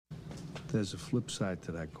there's a flip side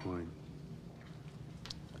to that coin.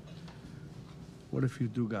 What if you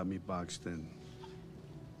do got me boxed in?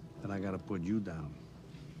 Then I gotta put you down.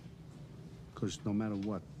 Because no matter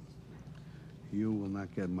what, you will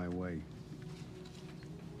not get in my way.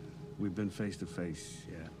 We've been face to face,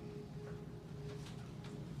 yeah.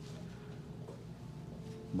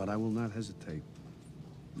 But I will not hesitate.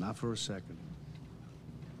 Not for a second.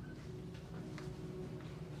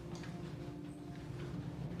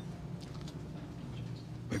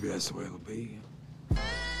 Maybe that's the way it'll be.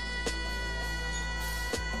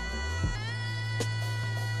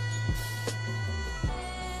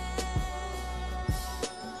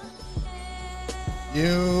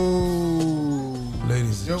 Yo,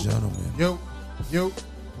 Ladies and gentlemen. Yo.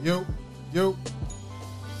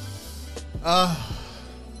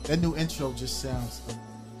 That new intro just sounds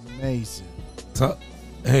amazing.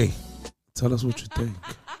 Hey, tell us what you think.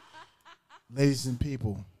 Ladies and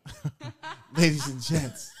people. Ladies and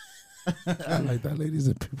gents. I like that, ladies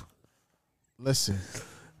and people. Listen.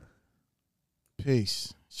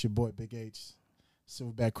 Peace. It's your boy Big H.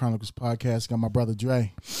 Silverback Chronicles podcast. Got my brother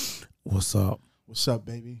Dre. What's up? What's up,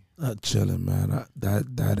 baby? Chilling, man.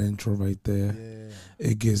 That intro right there,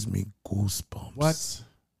 it gives me goosebumps. What?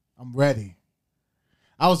 I'm ready.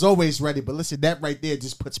 I was always ready, but listen, that right there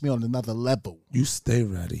just puts me on another level. You stay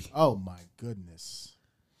ready. Oh, my goodness.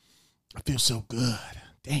 I feel so good.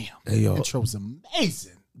 Damn. Hey, yo. Intro's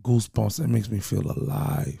amazing. Goosebumps. It makes me feel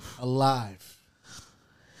alive.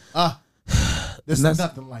 There's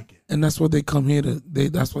nothing like it. And that's what they come here to.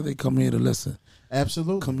 That's what they come here to listen.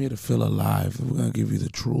 Absolutely. Come here to feel alive. We're gonna give you the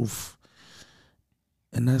truth,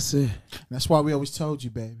 and that's it. That's why we always told you,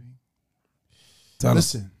 baby.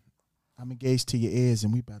 Listen, I'm engaged to your ears,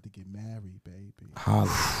 and we about to get married, baby.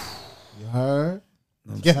 Holla. You heard?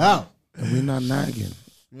 Get out. And we're not nagging.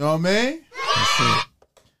 You know what I mean? That's it.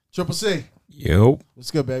 Triple C. Yo.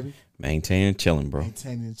 What's good, baby? Maintaining and chilling, bro.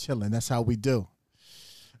 Maintaining and chilling. That's how we do.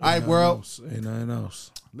 All right, world. Ain't nothing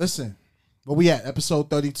else. Listen, where we at? Episode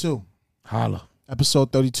 32. Holla.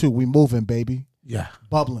 Episode 32. We moving, baby. Yeah.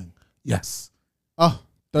 Bubbling. Yes.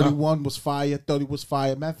 31 was fire. 30 was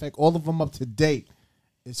fire. Matter of fact, all of them up to date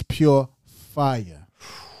is pure fire.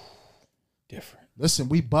 Different. Listen,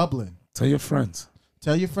 we bubbling. Tell your friends.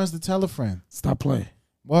 Tell your friends to tell a friend. Stop playing.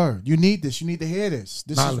 Word. You need this. You need to hear this.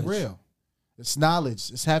 This Knowledge. is real. It's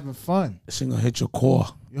knowledge. It's having fun. This ain't gonna hit your core.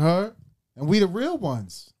 You heard? And we the real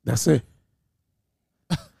ones. That's it.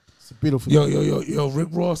 It's a beautiful Yo, Rick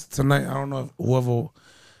Ross tonight. I don't know if whoever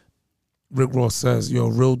Rick Ross says,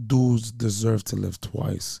 real dudes deserve to live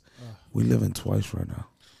twice. We living twice right now.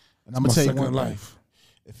 And I'm gonna tell you one life. thing.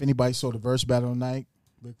 If anybody saw the verse battle tonight,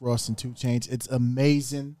 Rick Ross and 2 Chainz, it's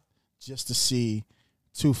amazing just to see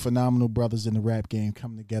two phenomenal brothers in the rap game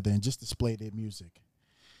come together and just display their music.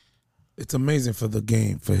 It's amazing for the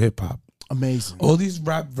game, for hip hop. Amazing. All these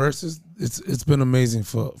rap verses, it's been amazing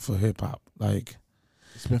for hip hop. Like,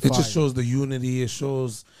 It's been it fire. just shows the unity. It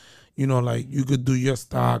shows, like you could do your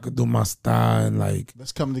style, I could do my style, and like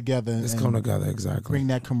Let's come together. let's come together. Exactly. Bring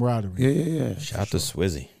that camaraderie. Yeah. Shout out to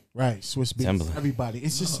Swizzy. Right. Swiss Beats. Timberland. Everybody.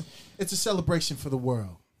 It's just it's a celebration for the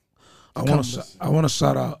world. I want to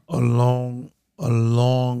shout out a long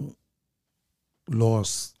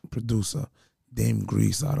lost producer, Dame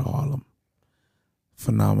Grease out of Harlem.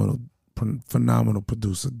 Phenomenal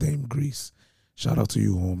producer, Dame Grease. Shout out to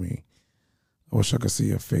you, homie. I wish I could see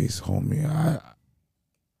your face, homie.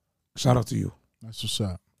 Shout out to you. That's what's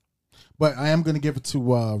up. But I am going to give it to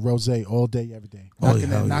Rose all day, every day.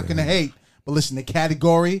 Not gonna hate. But listen, the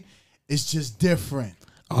category is just different.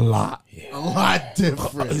 A lot. A lot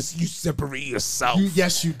different. You separate yourself.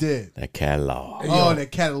 Yes, you did. That catalog. Oh,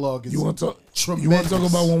 that catalog is You want to tremendous. talk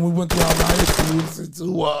about when we went to our lives and we listened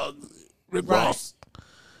to Rick Ross?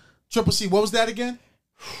 Triple C, what was that again?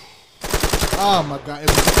 Oh my God,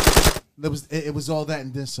 it was all that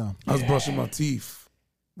and then some. I was brushing my teeth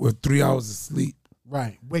with 3 hours of sleep.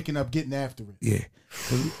 Right, waking up, getting after it. Yeah,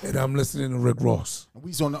 and I'm listening to Rick Ross. And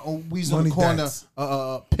we was on the Money corner, Dance.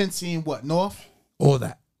 Pensy and what, North? All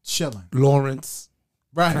that. Chilling. Lawrence,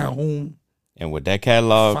 Right. Calhoun, And with that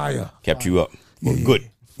catalog, Fire. kept you up for good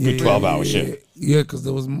 12-hour shift. Yeah, because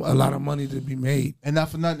there was a lot of money to be made. And not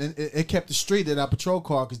for nothing, it kept the street at our patrol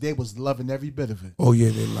car because they was loving every bit of it. Oh, yeah,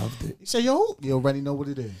 they loved it. You say, yo, you already know what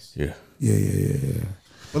it is. Yeah. Yeah.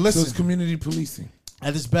 But So listen, it's community policing.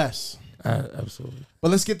 at its best. Absolutely. But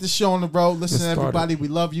let's get this show on the road. Listen, Let's start everybody, we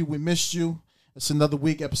love you. We missed you. It's another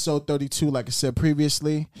week, episode 32, like I said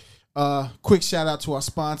previously. Quick shout out to our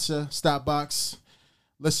sponsor, Starbucks.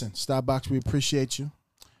 Listen, Starbucks, we appreciate you.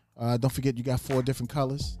 Don't forget you got 4 different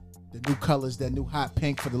colors. The new colors, that new hot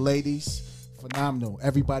pink for the ladies. phenomenal.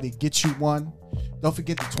 Everybody get you one. Don't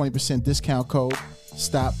forget the 20% discount code,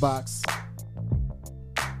 Stopbox.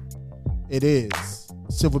 It is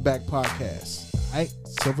Silverback Podcast. All right?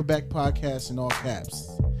 Silverback Podcast in all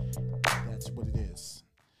caps. That's what it is.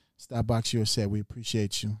 Stopbox USA, we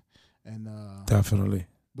appreciate you. And Definitely.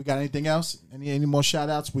 we got anything else? Any more shout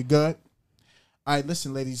outs? We good? All right,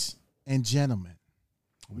 listen, ladies and gentlemen.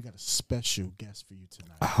 We got a special guest for you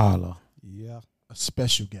tonight. Holla. Yeah. A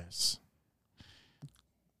special guest.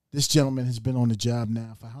 This gentleman has been on the job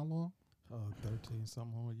now for how long? 13 some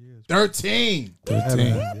more years. 13. 13.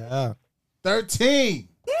 Yeah. 13.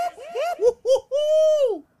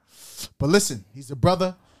 But listen, he's a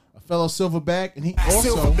brother, a fellow Silverback, and he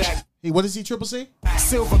also, what is he, Triple C?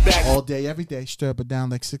 Silverback. All day, every day, straight up and down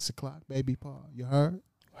like 6 o'clock, baby Paul. You heard?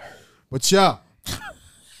 But yo,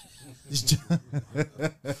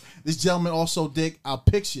 this gentleman also dig our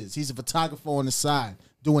pictures. He's a photographer on the side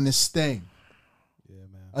doing this thing. Yeah,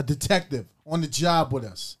 man. A detective on the job with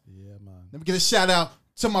us. Yeah, man. Let me get a shout out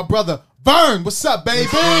to my brother, Vern. What's up, baby?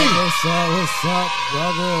 What's up,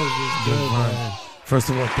 brothers? It's good, man. First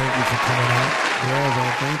of all, thank you for coming out. Yeah,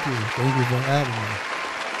 man. Thank you. Thank you for having me.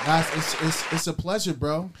 Guys, it's a pleasure,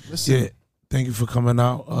 bro. Listen. Yeah, thank you for coming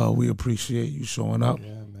out. We appreciate you showing up.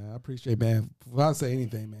 Yeah, man. I appreciate, man. Before I say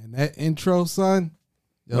anything, man, that intro, son,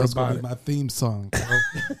 that's going to be my theme song, bro.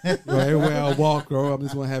 Everywhere I walk, bro, I'm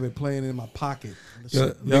just going to have it playing in my pocket. Make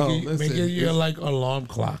it your like alarm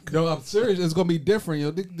clock. Yo, I'm serious. It's going to be different,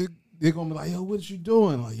 yo. They're going to be like, yo, what you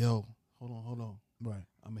doing? Like, yo, hold on. Right.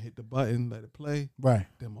 I'm going to hit the button, let it play. Right.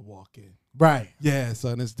 Then I'm going to walk in. Right. Yeah,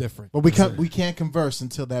 son, it's different. But we can't converse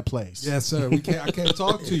until that plays. Yes, sir. I can't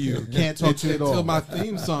talk to you. Can't talk to you at all. Until my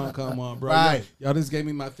theme song come on, bro. Right. Y'all just gave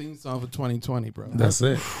me my theme song for 2020, bro. That's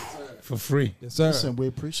it. For free. Yes, sir. Listen, we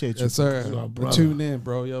appreciate you. Yes, sir. You're our brother. Tune in,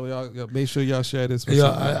 bro. Y'all make sure y'all share this with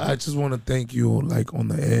Yeah, somebody. I just want to thank you, like, on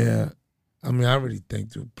the air. I mean, I already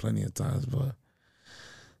thanked you plenty of times, but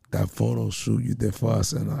that photo shoot you did for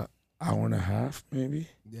us in an hour and a half, maybe.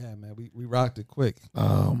 Yeah, man. We rocked it quick.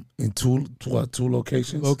 In two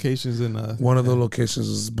locations. Locations in One of the locations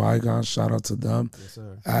is Bygone. Shout out to them. Yes,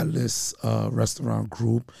 sir. Atlas Restaurant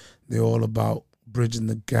Group. They're all about bridging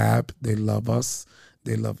the gap. They love us.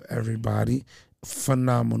 They love everybody.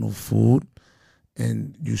 Phenomenal food.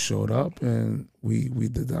 And you showed up, and we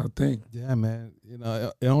did our thing. Yeah, man. You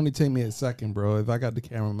know, it only take me a second, bro. If I got the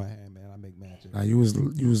camera in my hand, man, I make magic. Now you was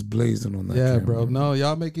blazing on that. Yeah, camera. bro. No,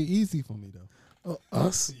 y'all make it easy for me though.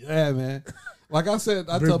 Us? Yeah, man. Like I said,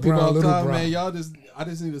 I Big tell people Brown, all the Little time, Brown. man. I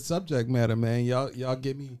just need a subject matter, man. Y'all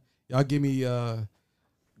give me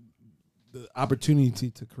the opportunity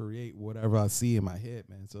to create whatever I see in my head,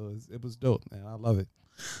 man. So it was dope, man. I love it.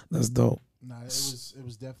 That's dope. Nah, it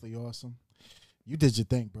was definitely awesome. You did your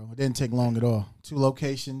thing, bro. It didn't take long at all. 2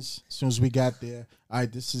 locations. As soon as we got there, all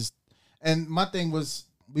right, and my thing was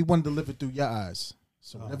we wanted to live it through your eyes.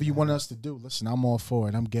 So whatever you want us to do, listen, I'm all for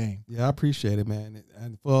it. I'm game. Yeah, I appreciate it, man.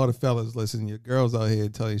 And for all the fellas, listen, your girls out here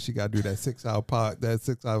telling you she got to do that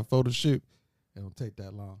 6-hour photo shoot. It don't take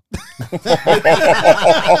that long. It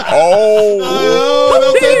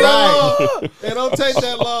don't take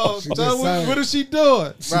that long. So what is she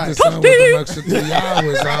doing? She just signed with them extra 3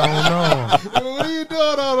 hours. I don't know. What are you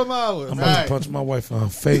doing all them hours? I'm about to punch my wife in her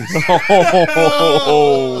face.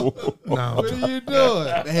 Nah, What are you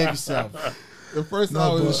doing? Behave yourself. The first No,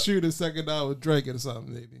 hour but- was shooting, second hour was drinking or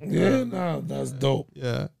something, maybe. yeah, no, that's dope.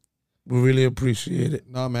 Yeah. We really appreciate it.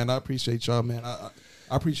 No, man, I appreciate y'all, man. I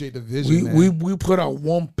appreciate the vision, man. We put out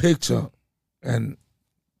one picture, and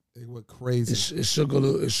It went crazy. it shook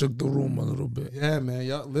the room a little bit. Yeah, man.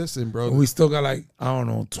 Y'all listen, bro. And we still got like, I don't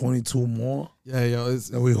know, 22 more Yeah, yo, it's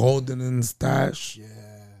that we holding in the stash. yeah.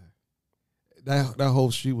 That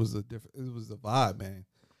whole shoot was it was a vibe, man.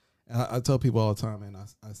 And I tell people all the time, man, I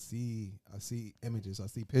see images, I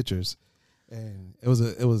see pictures. And it was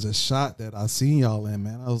a shot that I seen y'all in,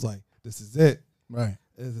 man. I was like, this is it. Right.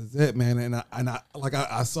 This is it, man. And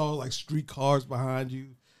I saw like street cars behind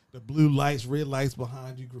you, the blue lights, red lights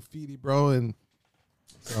behind you, graffiti, bro, and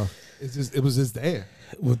so it was just there.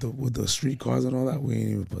 With the street cars and all that, we ain't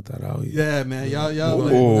even put that out yet. Yeah, man. Y'all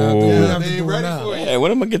We Oh. have to they do ready it now. for it. Yeah,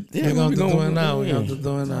 what am I get? We Yeah, have we to do gonna it now. We have to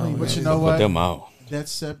do it now. But you man. know put what? them out. That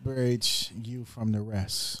separates you from the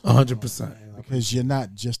rest 100%. because you're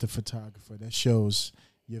not just a photographer. That shows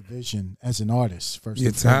your vision as an artist, first Your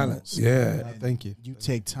and talent. foremost. Yeah. Thank you. You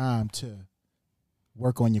take time to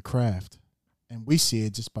work on your craft, and we see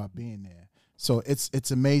it just by being there. So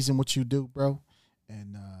it's amazing what you do, bro.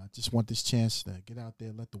 And just want this chance to get out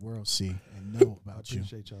there, let the world see and know I about you.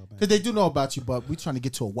 appreciate y'all, man. Because they do know about you, but we're trying to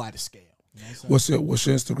get to a wider scale. What's your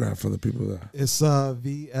Instagram for the people that? It's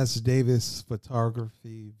VS Davis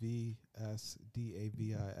Photography,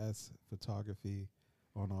 VSDAVIS Photography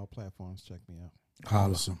on all platforms. Check me out.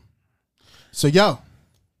 Holla. Awesome. So, yo,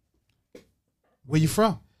 where you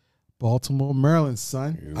from? Baltimore, Maryland,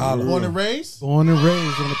 son. Holla. Born and raised? Born and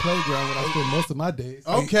raised on the playground where I spend most of my days.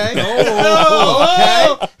 Okay.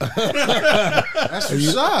 Oh, okay. That's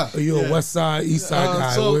what's up. Are you a West Side, East Side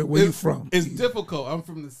guy? So Where you from? It's difficult. I'm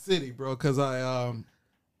from the city, bro, because I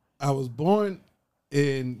was born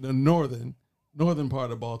in the northern part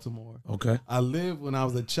of Baltimore. Okay. I lived when I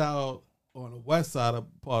was a child on the west side of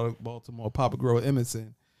part of Baltimore, Papa Grove,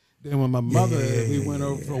 Emerson. Then when my mother, we went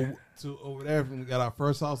over over there and we got our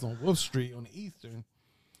first house on Wolf Street on the eastern.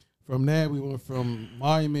 From there, we went from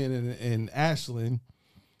Monument and Ashland.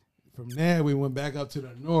 From there, we went back up to the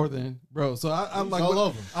northern, bro. So I'm like all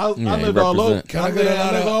over. I lived all over. represent. Can I get a lot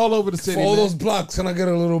I lived of- all over the city. For all man. those blocks, can I get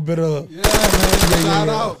a little bit of? Yeah, man. Shout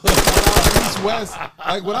out. East, West.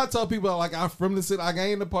 Like when I tell people like I'm from the city, like I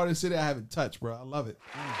ain't the part of the city I haven't touched, bro. I love it.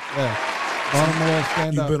 Yeah. Baltimore,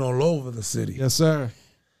 stand You've up. been all over the city. Yes, sir.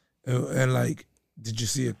 And like, did you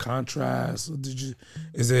see a contrast? Or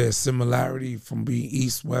is there a similarity from being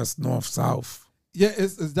east, west, north, south? Yeah,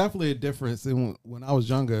 it's definitely a difference. And when I was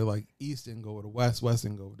younger, like East didn't go with the West, West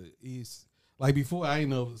didn't go with the East. Like before, I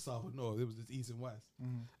didn't know it was South or North. It was just East and West.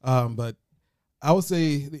 But I would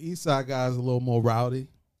say the East Side guys are a little more rowdy.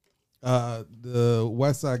 The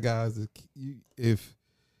West Side guys, if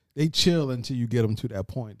they chill until you get them to that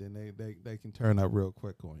point, then they can turn up real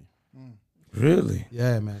quick on you. Really?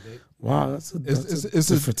 Yeah, man. Wow, that's a It's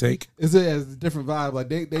different take. It's a different vibe. Like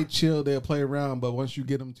they chill, they'll play around, but once you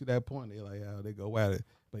get them to that point, they like they go at it.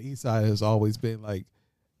 But East Side has always been like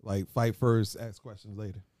fight first, ask questions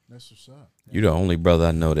later. That's what's up. You the only brother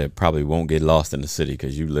I know that probably won't get lost in the city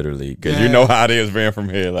because you literally, because Yeah. you know how it is being from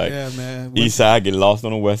here. Like Yeah, man. East side get lost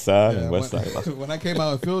on the west side Yeah, and west side. Lost. when I came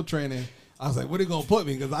out of field training, I was like, "Where they gonna put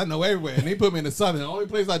me?" Because I know everywhere, and they put me in the Southern. The only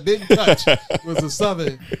place I didn't touch was the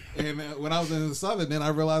Southern. And when I was in the Southern, then I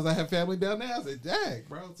realized I had family down there. I said, "Dang,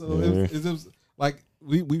 bro!" So it was like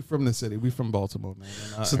we from the city, we from Baltimore, man.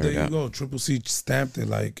 And So there you go. Triple C stamped it.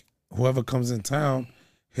 Like whoever comes in town,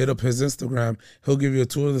 hit up his Instagram. He'll give you a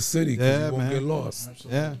tour of the city because Yeah, you won't man. get lost.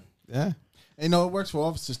 yeah. And, you know, it works for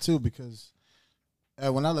officers too because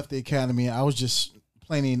when I left the academy, I was just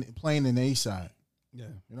playing in the East Side. Yeah.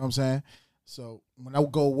 You know what I'm saying? So when I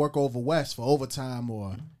would go work over West for overtime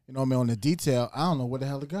or, you know what I mean, on the detail, I don't know where the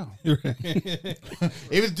hell to go.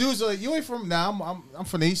 Even dudes are like, you ain't from now, I'm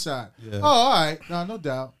from the East Side. Yeah. Oh, all right. No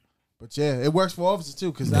doubt. But yeah, it works for officers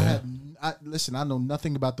too because I know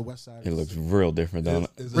nothing about the West Side. It looks real different, don't it?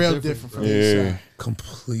 It's real different from bro. the East Yeah. Side.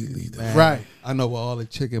 Completely different. Man, Right. I know where all the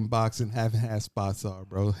chicken box and half and half spots are,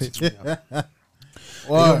 bro. Hit me up. Yo,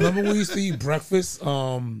 Or, remember we used to eat breakfast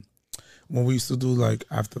when we used to do like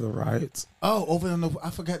after the riots? over on the, I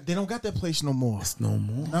forgot, they don't got that place no more. It's no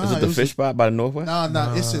more. Nah, Is it the was fish spot by the Northwest?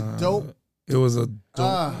 No, it's a dope It was a dope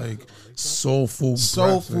Ah. like soul food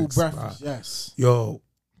breakfast. spot. Yes. Yo,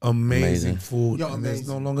 amazing Amazing. food. Yo, and it's amazing.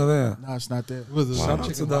 no longer there. No, it's not there. It was a Shout out to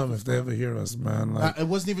chicken them waffle if they ever hear us, man. Like, It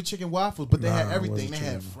wasn't even chicken waffles, but they had Nah, it everything. wasn't They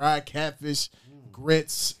had chicken. fried catfish,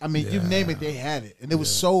 grits. I mean, you Yeah. name it, they had it, and it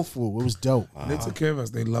was soul food. It was dope. they took care of us.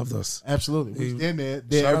 They loved us. Absolutely, we was in there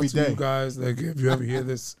Shout every out to day. you guys. Like, if you ever hear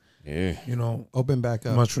this, Yeah. you know, Open back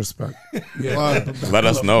up. much respect. Yeah. Well, Let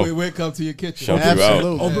us know. We'll come to your kitchen. Show you out.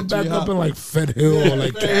 absolutely. Open back G-Hop. up in like Fed Hill or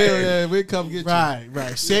like Yeah, we'll come get you.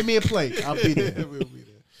 Right. Send me a plate. I'll be there. We'll be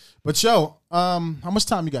there. But yo, how much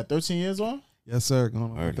time you got? 13 years on? Yes, sir. Going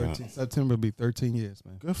on Word 13. September will be 13 years,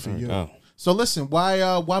 man. Good for There we you. go. So listen, why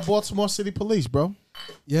Baltimore City Police, bro?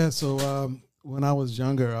 Yeah, so when I was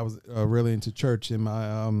younger, I was really into church, and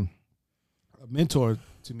my mentor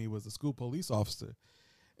to me was a school police officer.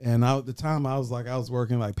 And at the time, I was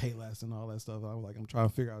working like Payless and all that stuff. I was like, I'm trying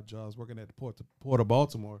to figure out jobs, working at the Port of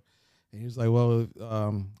Baltimore. And he was like, well,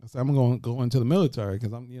 I said, I'm going to go into the military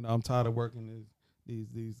because I'm tired of working these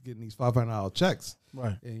getting these $500 checks.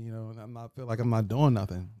 Right. And, and I feel like I'm not doing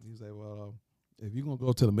nothing. He was like, well, if you're going to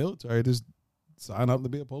go to the military, just sign up to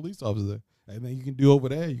be a police officer. And then you can do over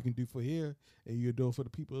there, you can do for here, and you can do it for the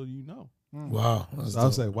people you know. wow. That's So I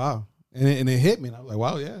was dope. like, wow. And it hit me. And I was like,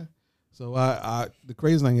 wow, yeah. So I the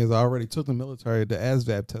crazy thing is I already took the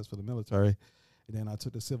ASVAB test for the military. And then I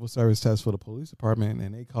took the civil service test for the police department,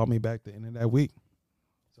 and they called me back the end of that week.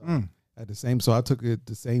 So so I took it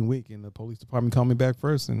the same week, and the police department called me back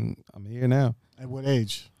first, and I'm here now. At what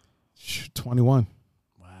age? 21.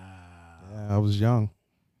 Wow. Yeah, I was young.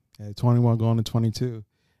 At 21 going to 22.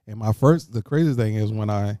 And the craziest thing is when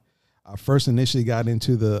I first initially got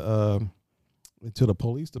into the into the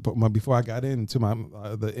police department before I got into my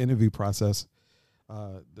the interview process,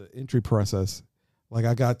 the entry process. Like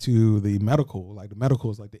I got to the medical, like the medical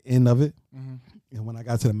is like the end of it. Mm-hmm. And when I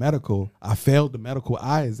got to the medical, I failed the medical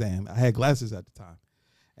eye exam. I had glasses at the time.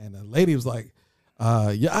 And the lady was like,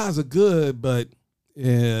 your eyes are good, but it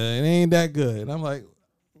ain't that good. And I'm like,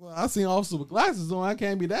 well, I seen officers with glasses on. I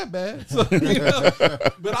can't be that bad. So,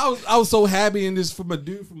 but I was so happy, and this from a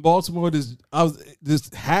dude from Baltimore. I was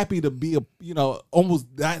just happy to be almost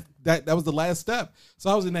that was the last step. So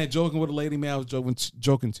I was in there joking with a lady. Man, I was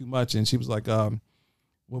joking too much, and she was like,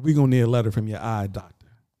 well, we gonna need a letter from your eye doctor.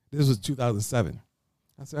 This was 2007.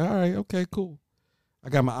 I said, all right, okay, cool. I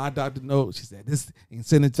got my eye doctor note. She said this, and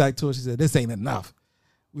send it back to her. She said, this ain't enough.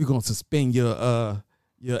 We're gonna suspend your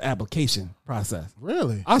application process.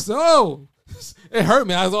 Really? I said, oh, it hurt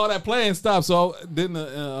me. I was all that playing stuff. So then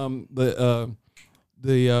the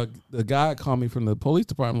guy called me from the police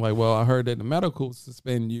department. Like, well, I heard that the medical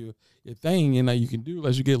suspend your thing, and you can do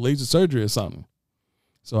unless you get laser surgery or something.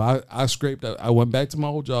 So I scraped up. I went back to my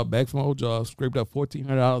old job, scraped up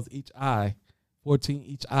 $1,400 each eye, 14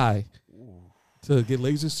 each eye, to get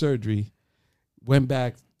laser surgery. Went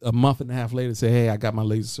back a month and a half later, said, hey, I got my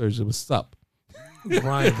laser surgery. What's up?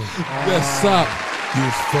 Grinding. What's up? You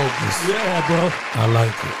was focused. Yeah, bro. I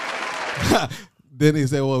like it. Then he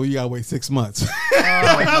said, well, you got to wait 6 months.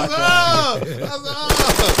 I said,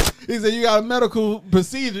 oh. He said, you got a medical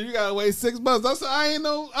procedure. You got to wait 6 months. I said, I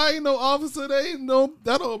ain't no officer. That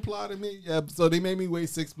don't apply to me. Yeah. So they made me wait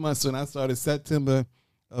 6 months. And I started September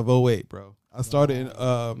of 08, bro. I started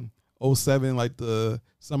in 07, like the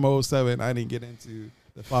summer 07. I didn't get into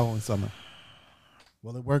the following summer.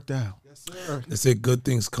 Well, it worked out. Yes, sir. They say good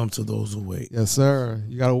things come to those who wait. Yes, sir.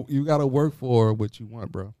 You gotta work for what you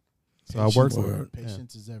want, bro. So I worked for it.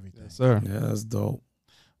 Patience is everything. Yes, sir. Yeah, that's dope.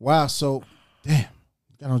 Wow. So, damn,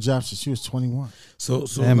 got on job since you was 21. So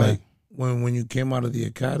Yeah, like when you came out of the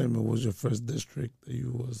academy, what was your first district that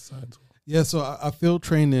you was assigned to? Yeah, so I field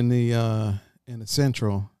trained in the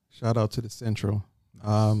Central. Shout out to the Central.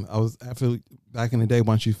 Back in the day,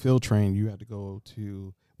 once you field trained, you had to go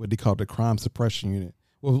to what they called the crime suppression unit.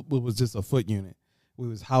 Well, it was just a foot unit. We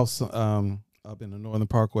was housed up in the Northern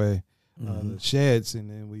Parkway, the sheds, and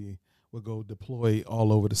then we would go deploy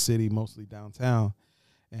all over the city, mostly downtown.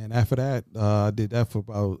 And after that, I did that for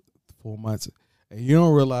about 4 months. And you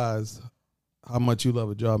don't realize how much you love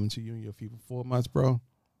a job until you and your feet for 4 months, bro.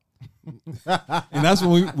 And that's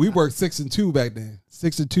when we worked 6 and 2 back then.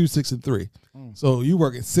 6 and 2, 6 and 3. So you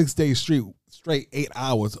working 6 days straight 8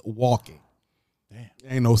 hours walking. Damn.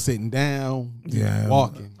 Ain't no sitting down. Yeah,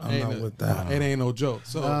 walking. I'm not with that. It ain't no joke.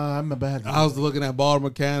 So I'm a bad guy. I was looking at Baltimore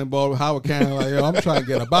County, Howard County, like, yo, I'm trying to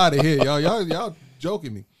get up out of here, y'all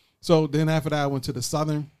joking me. So then after that, I went to the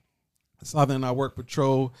Southern. I worked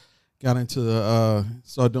patrol, got into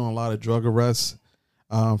started doing a lot of drug arrests.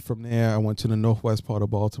 From there, I went to the northwest part of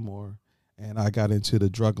Baltimore, and I got into the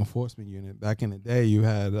drug enforcement unit. Back in the day, you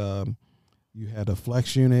had a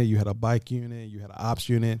flex unit, you had a bike unit, you had an ops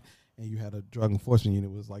unit, and you had a drug enforcement unit.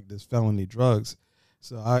 It was like this felony drugs.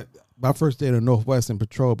 So my first day in the Northwest in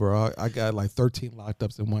patrol, bro, I got like 13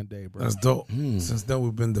 locked-ups in one day, bro. That's dope. Since then,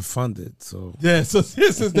 we've been defunded. So yeah, so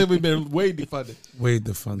since then we've been way defunded. Way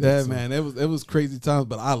defunded. Yeah, so. man, it was crazy times,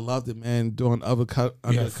 but I loved it, man. Doing undercover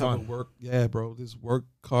work. Yeah, bro, this work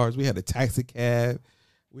cars. We had a taxi cab.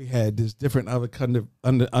 We had this different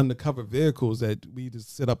undercover vehicles that we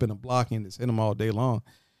just sit up in a block and just hit them all day long.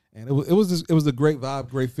 And it was a great vibe,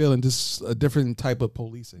 great feeling, just a different type of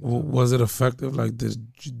policing. Was it effective? Like, did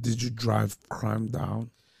you drive crime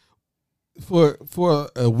down? For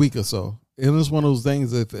a week or so. And it's one of those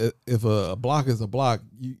things, if a block is a block,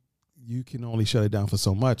 you can only shut it down for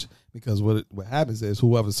so much, because what happens is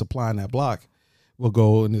whoever's supplying that block will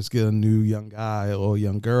go and just get a new young guy or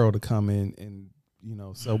young girl to come in and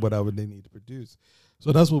sell whatever they need to produce.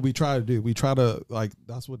 So that's what we try to do. We try to, like,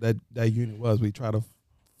 that's what that unit was. We try to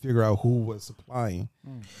figure out who was supplying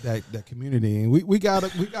that community, and we got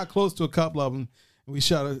close to a couple of them, and we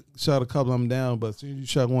shot a couple of them down. But as soon as you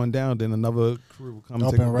shut one down, then another crew will come and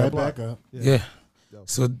take right back up. Yeah.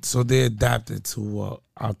 So they adapted to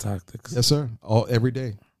our tactics. Yes, sir. Every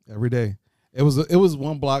day. It was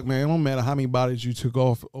one block, man. It don't matter how many bodies you took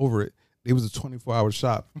off over it. It was a 24-hour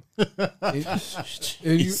shop.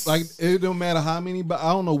 It don't matter how many. But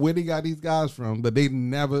I don't know where they got these guys from, but they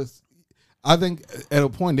never. I think at a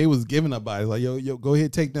point they was giving up bodies, like, yo, go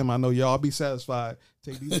ahead, take them. I know y'all be satisfied.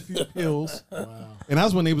 Take these few pills. Wow. And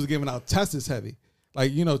that's when they was giving out testers heavy.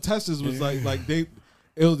 Like, testers was like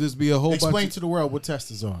it'll just be a whole bunch. Explain to the world what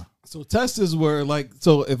testers are. So testers were like,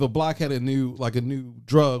 so if a block had a new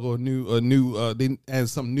drug or they add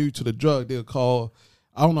something new to the drug, they'll call.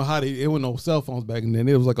 I don't know how it was no cell phones back then.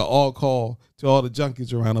 It was like an all call to all the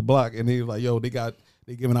junkies around the block, and they were like, yo, they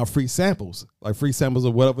giving out free samples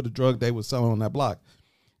of whatever the drug they were selling on that block,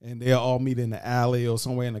 and they'll all meet in the alley or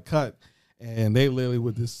somewhere in the cut, and they literally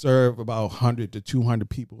would just serve about 100 to 200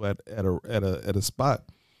 people at a spot,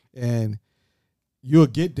 and you'll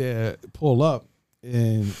get there, pull up,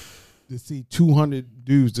 and to see 200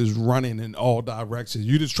 dudes just running in all directions.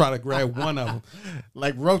 You just try to grab one of them.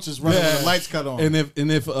 Like roaches running with the lights cut on. And if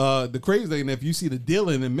the crazy thing, if you see the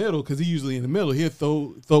dealer in the middle, because he's usually in the middle, he'll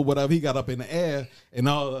throw whatever he got up in the air, and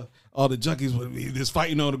all the junkies would be just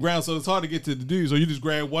fighting on the ground. So it's hard to get to the dudes. So you just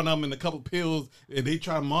grab one of them and a couple pills, and they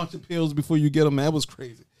try to launch the pills before you get them. That was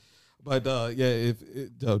crazy. But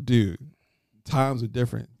dude, times are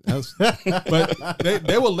different. But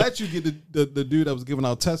they will let you get the dude that was giving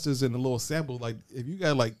out testers in the little sample. Like if you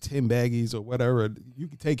got like 10 baggies or whatever, you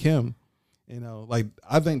can take him. You know, like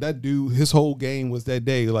I think that dude, his whole game was that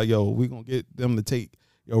day. Like, yo, we gonna get them to take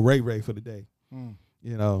Ray for the day.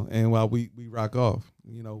 You know, and while we rock off,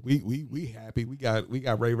 you know, we happy. We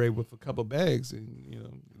got Ray with a couple bags, and you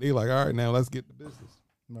know, they like, all right, now let's get the business.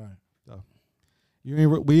 Right. So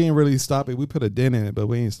we ain't really stop it. We put a dent in it, but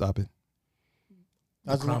we ain't stop it.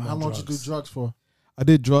 How long did you do drugs for? I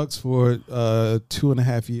did drugs for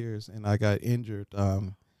 2.5 years, and I got injured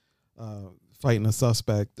fighting a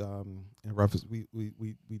suspect in reference.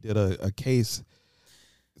 We did a case.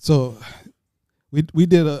 So we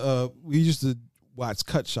used to watch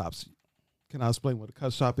cut shops. Can I explain what a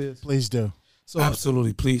cut shop is? Please do. So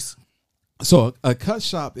absolutely, please. So a cut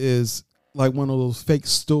shop is like one of those fake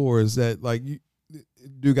stores that like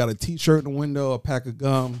you got a T-shirt in the window, a pack of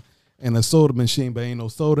gum, and a soda machine, but ain't no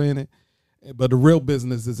soda in it. But the real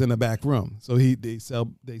business is in the back room. So they sell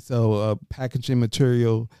packaging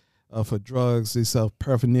material for drugs. They sell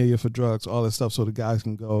paraphernalia for drugs, all that stuff, so the guys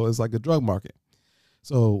can go. It's like a drug market.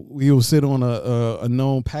 So we will sit on a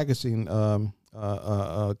known packaging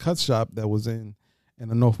cut shop that was in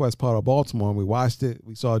the northwest part of Baltimore, and we watched it.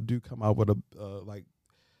 We saw a dude come out with like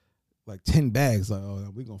 10 bags. Like,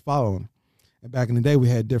 oh, we're gonna follow him. And back in the day, we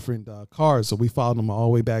had different cars, so we followed him all the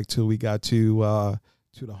way back till we got to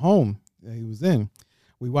the home that he was in.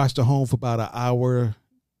 We watched the home for about an hour,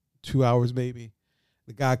 2 hours maybe.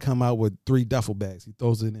 The guy come out with 3 duffel bags. He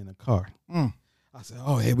throws it in a car. I said,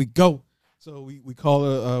 oh, here we go. So we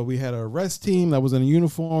called we had an arrest team that was in a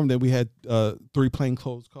uniform. Then we had 3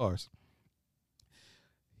 plainclothes cars.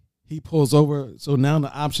 He pulls over. So now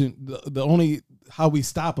the option, the only how we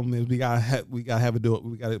stop him is we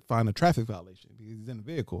gotta find a traffic violation because he's in the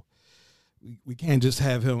vehicle. We can't just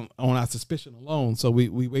have him on our suspicion alone. So we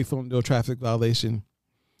wait for him to do a traffic violation.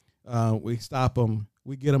 We stop him.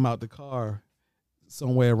 We get him out the car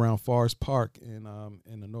somewhere around Forest Park in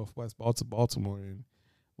the northwest Baltimore. And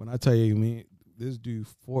when I tell you, man, this dude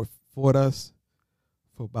fought us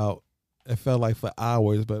for about, it felt like for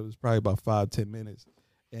hours, but it was probably about 5-10 minutes.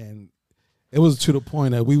 And it was to the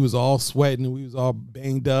point that we was all sweating and we was all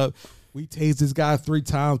banged up. We tased this guy 3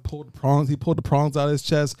 times, pulled the prongs. He pulled the prongs out of his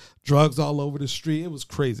chest, drugs all over the street. It was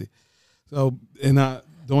crazy. So, and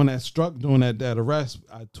during that arrest,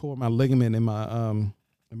 I tore my ligament in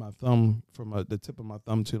my thumb from the tip of my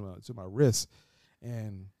thumb to my wrist.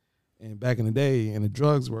 And back in the day, in the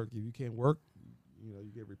drugs work, if you can't work,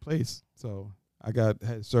 you get replaced. So I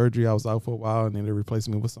had surgery. I was out for a while, and then they replaced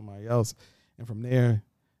me with somebody else. And from there,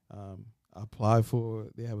 I applied for.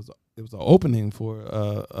 It was an opening for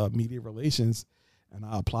media relations, and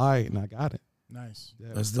I applied and I got it. Nice. Yeah.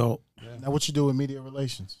 That's dope. Yeah. Now, what you do with media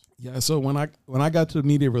relations? Yeah. So when I got to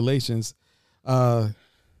media relations, a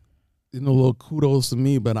little kudos to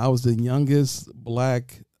me, but I was the youngest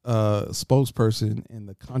black spokesperson in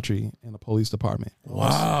the country in the police department.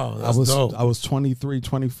 Wow, that's dope. I was 24.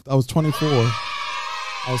 I was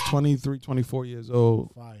 23, 24 years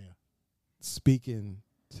old. Fire. Speaking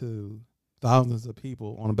to thousands of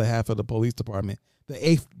people on behalf of the police department, the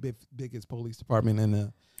 8th biggest police department in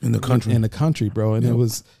the country, bro. And it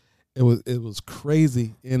was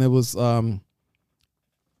crazy, and it was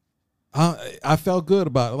I felt good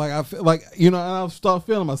about it. Like I feel like I start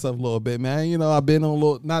feeling myself a little bit, man. I've been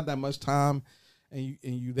on not that much time, and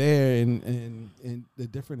you there, and the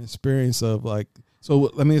different experience of like. So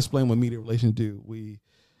let me explain what media relations do.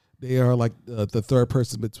 They are like the third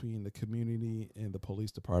person between the community and the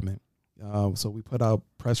police department. So we put out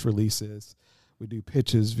press releases. We do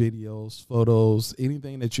pictures, videos, photos,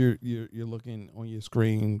 anything that you're looking on your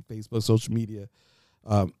screen, Facebook, social media.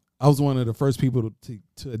 I was one of the first people to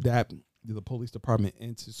adapt the police department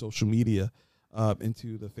into social media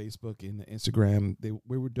into the Facebook and the Instagram.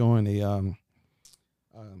 We were doing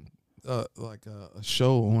like a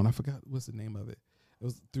show on, I forgot what's the name of it. It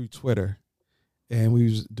was through Twitter, and we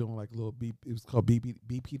was doing like a little it was called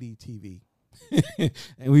BPD TV,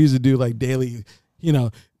 and we used to do like daily,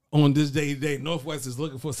 on this day, Northwest is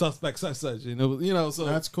looking for suspects such, and it was, so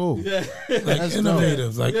That's cool. Yeah, Like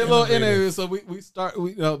innovative, like yeah, little innovative. innovative.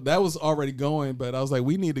 So that was already going, but I was like,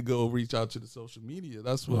 we need to go reach out to the social media.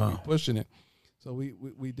 That's what we're pushing it. So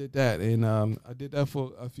we did that, and I did that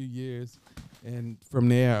for a few years, and from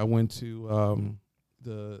there I went to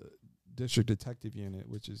the District Detective Unit,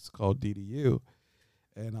 which is called DDU,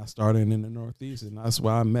 and I started in the Northeast, and that's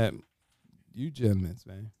where I met you gentlemen,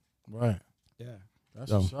 man. Right. Yeah,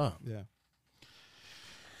 That's what's up. yeah.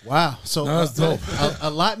 Wow. So That's dope. a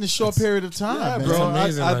lot in a short period of time, Yeah, man. bro.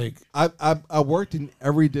 It's amazing. I worked in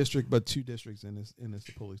every district but 2 districts in this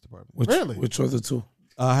police department. Really? Which were the 2?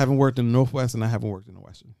 I haven't worked in the Northwest and I haven't worked in the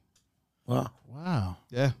Western. Wow. Wow.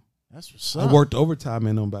 Yeah, That's what's up. I worked overtime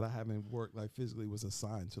in them, but I haven't worked like physically was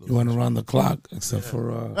assigned to those. You went around the clock, except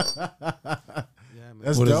for Yeah, man.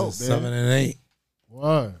 That's what dope, is it, man. 7 and 8.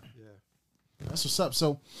 Word. Yeah. That's what's up.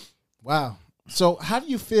 So, wow. So, how do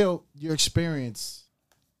you feel your experience?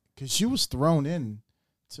 Because you was thrown in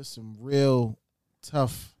to some real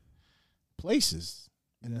tough places,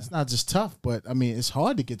 and it's not just tough, but I mean, it's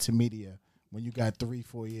hard to get to media when you got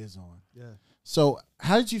 3-4 years on. Yeah. So,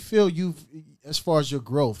 how did you feel as far as your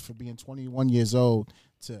growth from being 21 years old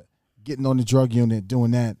to getting on the drug unit,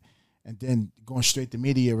 doing that, and then going straight to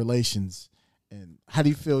media relations? And how do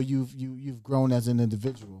you feel you've grown as an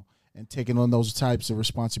individual and taking on those types of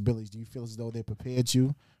responsibilities? Do you feel as though they prepared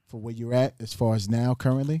you for where you're at as far as now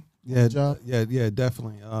currently? Yeah, Job? yeah,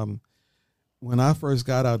 definitely. When I first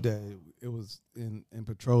got out there, it was in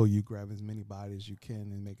patrol. You grab as many bodies as you can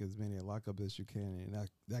and make as many lockups as you can, and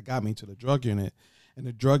that got me to the drug unit. And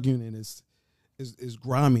the drug unit is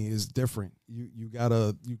grimy, is different. You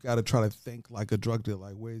gotta try to think like a drug dealer.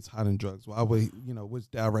 Like, where's hiding drugs? Why would which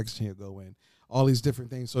direction you go in? All these different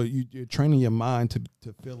things. So you're training your mind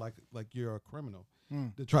to feel like you're a criminal,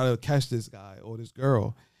 to try to catch this guy or this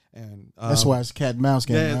girl. And That's why it's a cat and mouse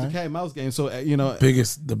game. Yeah, right? it's a cat and mouse game. So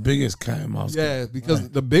The biggest cat and mouse. yeah, because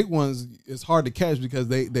the big ones it's hard to catch because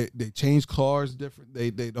they change cars different.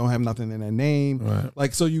 They don't have nothing in their name. Right.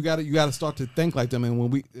 Like, so you got to start to think like them. And when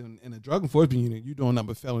we in a drug enforcement unit, you doing nothing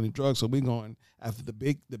but felony drugs. So we going after the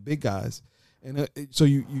big guys. And so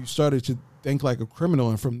you started to think like a criminal.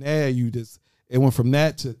 And from there it went from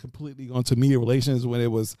that to completely going to media relations when it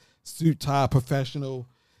was suit tie, professional,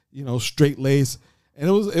 straight lace. And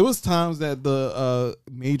it was times that the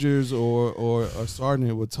majors or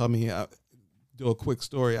sergeant would tell me, do a quick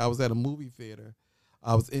story. I was at a movie theater.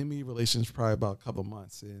 I was in media relations probably about a couple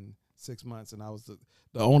months, in 6 months, and I was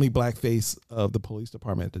the only black face of the police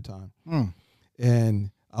department at the time.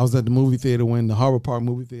 And I was at the movie theater when the Harbor Park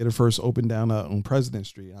movie theater first opened down on President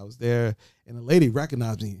Street. I was there, and a lady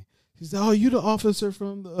recognized me. She said, "Oh, you the officer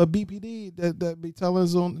from the BPD that be telling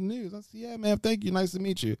us on the news?" I said, "Yeah, ma'am, thank you. Nice to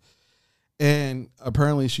meet you." And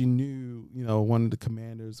apparently she knew, one of the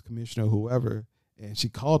commanders, commissioner, whoever, and she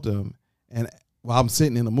called them. And while I'm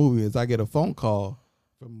sitting in the movie, I get a phone call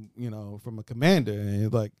from a commander, and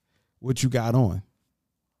it's like, "What you got on?"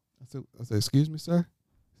 I said, "Excuse me, sir."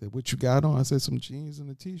 He said, "What you got on?" I said, "Some jeans and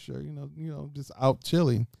a t-shirt, just out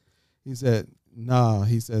chilling." He said, "Nah."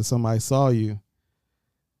 He said, "Somebody saw you.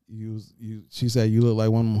 She said you look like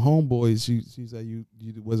one of them homeboys. She said you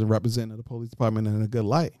wasn't representing the police department in a good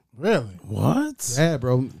light." Really? What? Yeah,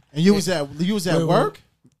 bro. And you was at work?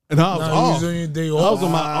 And I was You off. was on your day I off. was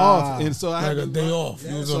on my off, and so I had Like a to day learn- off. You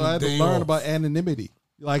Yeah, was so on I a had to day learn off. about anonymity.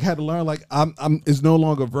 Like, I had to learn like I'm. It's no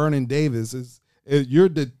longer Vernon Davis. You're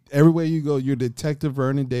everywhere you go. You're Detective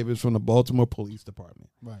Vernon Davis from the Baltimore Police Department.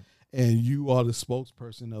 Right. And you are the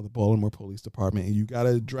spokesperson of the Baltimore Police Department, and you got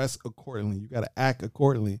to dress accordingly. You got to act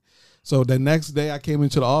accordingly. So the next day I came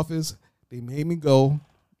into the office, they made me go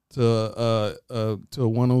to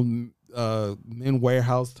one of them men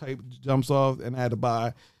warehouse type jumps off, and I had to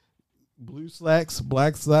buy blue slacks,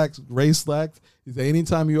 black slacks, gray slacks. He said,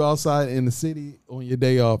 "Anytime you're outside in the city on your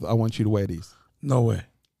day off, I want you to wear these." No way.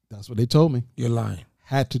 That's what they told me. You're lying.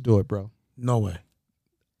 Had to do it, bro. No way.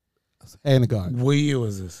 Hand of God. What year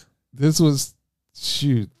was this? This was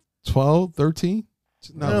 12, 13?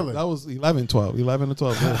 No, Really? that was 11, 12. 11 or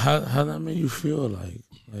 12. Yeah. How that made you feel? Like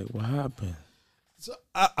what happened? So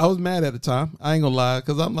I was mad at the time. I ain't gonna lie,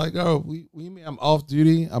 because I'm like, "Oh, I'm off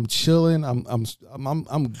duty. I'm chilling. I'm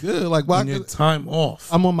good. Like, why? On your time off.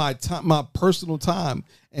 I'm on my time, my personal time,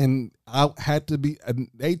 and I had to be." And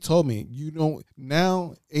they told me, "You don't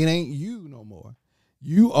now. It ain't you no more.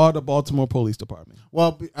 You are the Baltimore Police Department.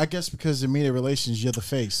 Well, I guess because in media relations, you're the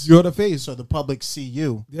face. You're the face. So the public see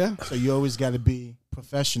you. Yeah. So you always got to be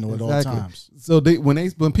professional at all times. So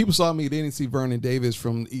when people saw me, they didn't see Vernon Davis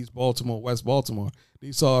from East Baltimore, West Baltimore.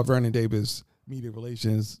 They saw Vernon Davis, media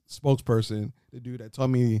relations spokesperson, the dude that taught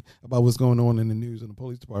me about what's going on in the news in the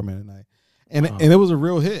police department at night. And it was a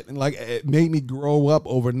real hit, and like it made me grow up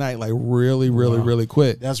overnight, like really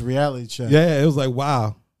quick. That's reality check. Yeah, it was like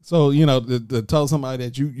wow. So to tell somebody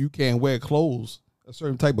that you can't wear clothes, a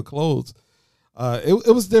certain type of clothes,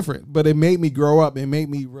 it was different, but it made me grow up. It made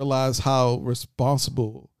me realize how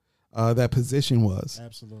responsible that position was.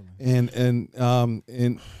 Absolutely. And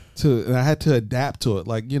I had to adapt to it.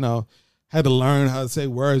 Like had to learn how to say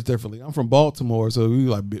words differently. I'm from Baltimore, so we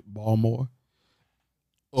like Baltimore.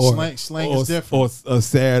 Or slang is different. Or a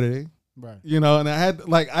Saturday, right? And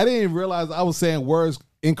I didn't realize I was saying words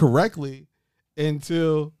incorrectly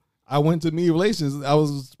until I went to media relations. I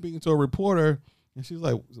was speaking to a reporter, and she was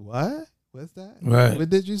like, "What? What's that? Right? What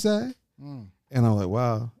did you say?" And I'm like,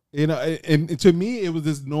 "Wow." And to me, it was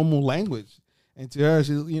this normal language. And to her,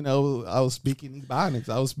 she, I was speaking Ebonics.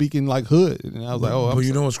 I was speaking like hood, and I was like, "Oh." But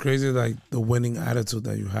you know what's crazy? Like the winning attitude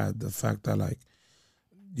that you had, the fact that like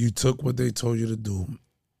you took what they told you to do,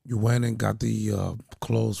 you went and got the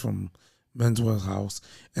clothes from Men's Warehouse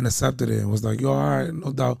and accepted it, and was like, "Yo, all right,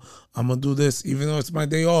 no doubt, I'm gonna do this, even though it's my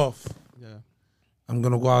day off. Yeah, I'm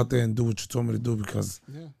gonna go out there and do what you told me to do because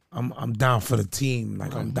I'm down for the team.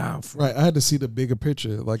 Like I'm down for I had to see the bigger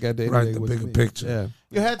picture, like at the end of the day, the with bigger me. picture. Yeah,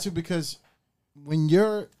 You had to, because when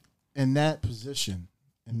you're in that position,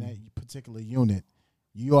 in that particular unit,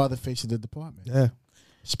 you are the face of the department. Yeah.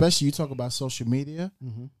 Especially you talk about social media.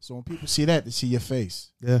 So when people see that, they see your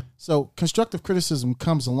face. Yeah. So constructive criticism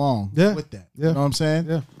comes along with that. Yeah. You know what I'm saying?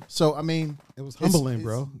 Yeah. So, I mean, It was humbling,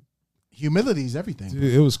 bro. Humility is everything. Dude,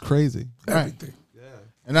 it was crazy. Everything. Yeah.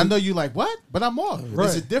 And I know you like, what? But I'm off. Right.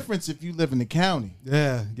 There's a difference if you live in the county.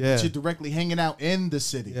 Yeah. Yeah. But you're directly hanging out in the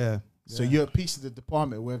city. Yeah. So you're a piece of the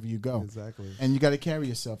department wherever you go. Exactly. And you got to carry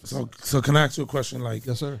yourself. So can I ask you a question? Like,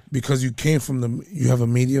 Yes, sir. because you came from you have a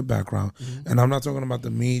media background, and I'm not talking about the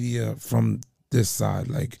media from this side,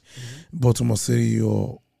 like Baltimore City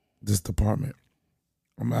or this department.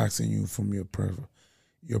 I'm asking you from your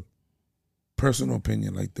personal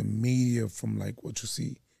opinion, like the media from like what you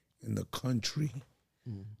see in the country,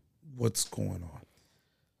 what's going on.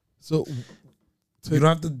 So you don't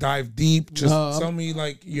have to dive deep. Just tell me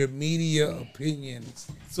like your media opinions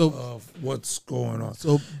of what's going on.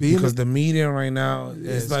 So because the media right now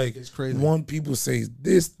is like it's crazy. One people say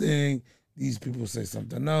this thing, these people say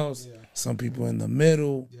something else. Some people in the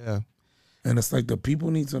middle. Yeah. And it's like the people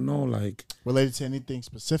need to know, like, related to anything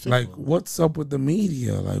specific? like what's up with the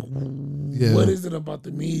media? Like, what is it about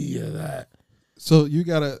the media that? So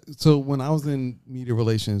so when I was in media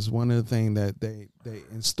relations, one of the things that they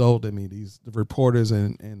installed in me, the reporters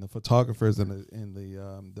and the photographers and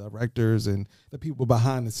the directors and the people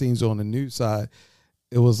behind the scenes on the news side,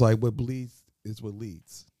 it was like what bleeds is what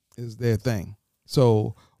leads, is their thing.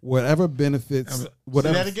 So whatever benefits,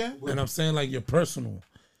 whatever. Say that again? And I'm saying like your personal.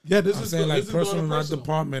 Yeah, this I'm is saying like this is going personal, not personal.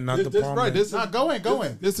 department, not This department. right. This is Nah, go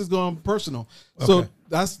in. This is going personal. So Okay.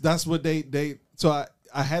 that's what they. So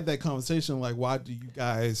I had that conversation like, why do you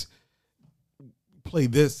guys play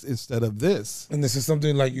this instead of this? And this is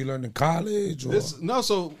something like you learned in college, or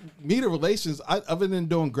So media relations. Other than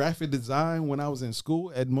doing graphic design when I was in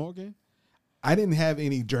school at Morgan, I didn't have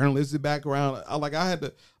any journalistic background. I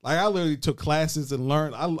literally took classes and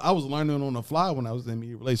learned. I was learning on the fly when I was in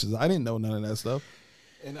media relations. I didn't know none of that stuff.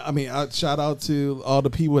 And I mean, I shout out to all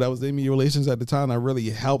the people that was in media relations at the time. I really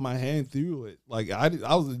held my hand through it. Like I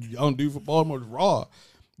was a young dude from Baltimore, raw.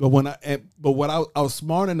 But I was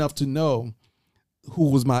smart enough to know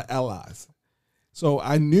who was my allies. So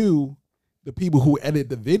I knew the people who edited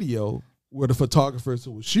the video were the photographers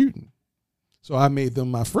who were shooting. So I made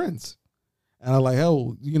them my friends. And I'm like,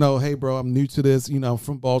 oh, hey, bro, I'm new to this. I'm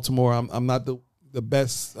from Baltimore. I'm not the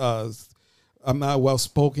best. I'm not well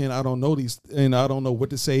spoken. I don't know these, and I don't know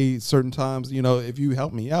what to say certain times. If you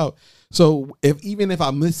help me out. So even if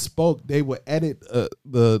I misspoke, they would edit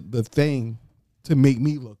the thing to make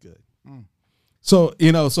me look good. So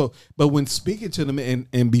but when speaking to them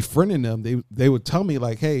and befriending them, they would tell me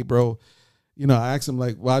like, hey, bro, I asked them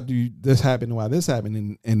like, why do this happen? Why this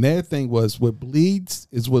happened? And their thing was, what bleeds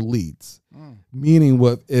is what leads. Meaning,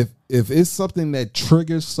 if it's something that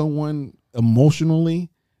triggers someone emotionally,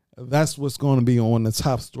 that's what's going to be on the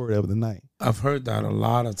top story of the night. I've heard that a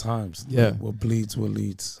lot of times. Yeah. What bleeds, what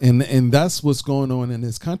leads. And that's what's going on in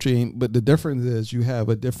this country. But the difference is you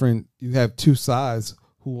have two sides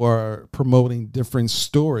who are promoting different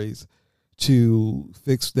stories to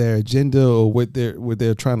fix their agenda or what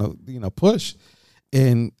they're trying to push,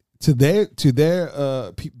 and to their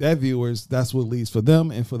viewers, that's what leads for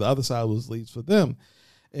them, and for the other side, what leads for them.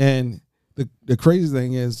 And the crazy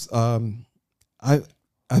thing is, I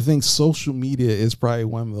think social media is probably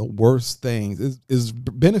one of the worst things. It's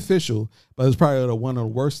beneficial, but it's probably one of the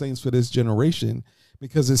worst things for this generation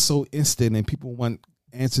because it's so instant and people want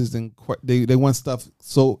answers and they want stuff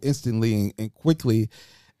so instantly and quickly,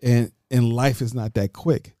 and life is not that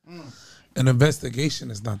quick. An investigation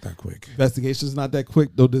is not that quick. Investigation is not that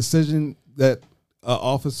quick. The decision that an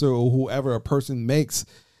officer or whoever a person makes,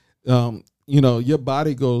 your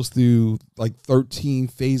body goes through like 13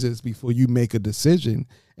 phases before you make a decision,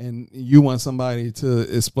 and you want somebody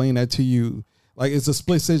to explain that to you. Like it's a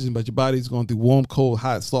split decision, but your body's going through warm, cold,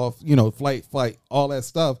 hot, soft, flight, fight, all that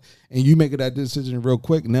stuff, and you make that decision real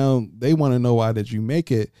quick. Now they want to know why did you make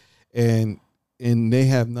it, and they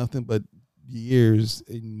have nothing but years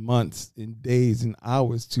and months and days and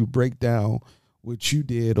hours to break down what you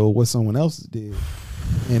did or what someone else did.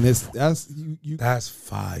 And that's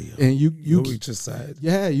fire. And you what we just said.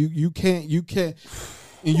 Yeah, you can't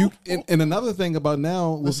and another thing about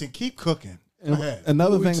now, listen, keep cooking.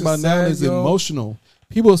 Another thing about now is emotional.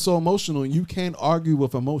 People are so emotional, and you can't argue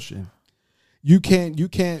with emotion. You can't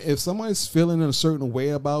if someone's feeling in a certain way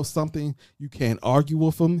about something, you can't argue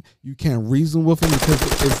with them, you can't reason with them because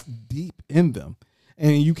it's deep in them.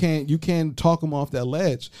 And you can't talk them off that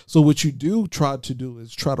ledge. So what you try to do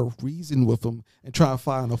is try to reason with them and try to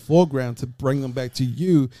find a foreground to bring them back to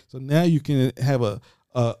you. So now you can have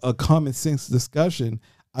a common sense discussion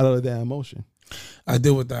out of that emotion. I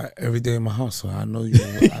deal with that every day in my house, so I know you.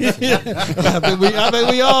 I think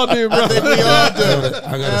we all do, bro. I think we all do.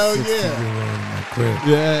 I got a 60-year-old in my crib.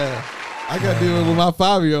 Yeah. I got to deal with my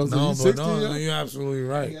 5-year-old. So no, you're absolutely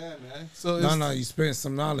right. Yeah, man. So you spend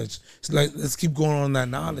some knowledge. It's like, let's keep going on that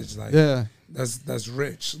knowledge. Like, yeah, that's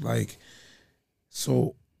rich. Like,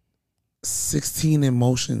 so 16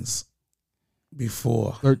 emotions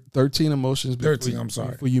before 13 emotions. 13. I'm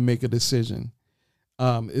sorry. Before you make a decision.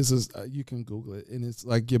 You can Google it, and it's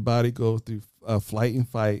like your body goes through flight and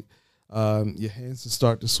fight. Your hands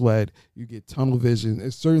start to sweat. You get tunnel vision.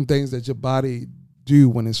 There's certain things that your body do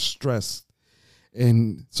when it's stressed,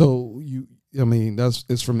 and so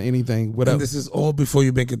it's from anything. Whatever. And this is all before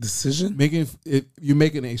you make a decision. You're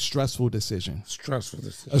making a stressful decision.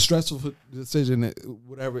 A stressful decision.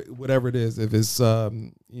 Whatever it is. If it's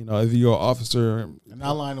if you're an officer, and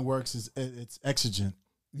our line of works is it's exigent.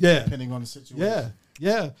 Yeah, depending on the situation.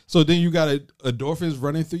 Yeah. So then you got endorphins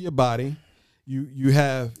running through your body. You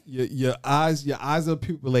have your eyes are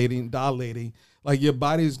pupillating, dilating. Like your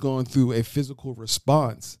body is going through a physical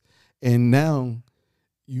response, and now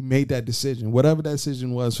you made that decision, whatever that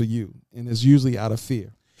decision was for you, and it's usually out of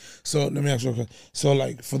fear. So let me ask you a question. So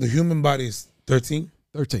like for the human body is 13?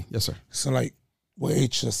 13, yes, sir. So like what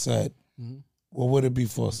H just said, what would it be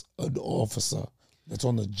for an officer that's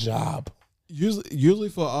on the job? Usually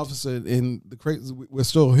for an officer, in the crazy, we're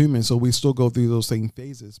still human, so we still go through those same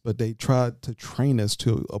phases. But they try to train us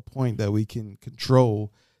to a point that we can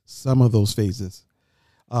control some of those phases.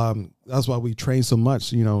 That's why we train so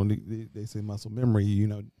much. They say muscle memory.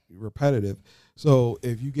 Repetitive. So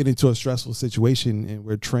if you get into a stressful situation and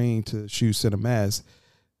we're trained to shoot center mass,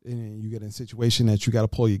 and you get in a situation that you got to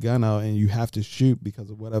pull your gun out and you have to shoot because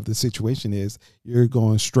of whatever the situation is, you're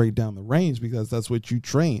going straight down the range because that's what you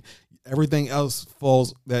train. Everything else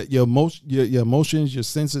falls, that your emotions, your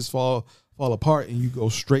senses fall apart, and you go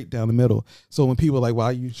straight down the middle. So when people are like, why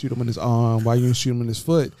you shoot him in his arm? Why you shoot him in his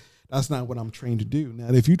foot? That's not what I'm trained to do.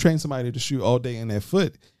 Now, if you train somebody to shoot all day in their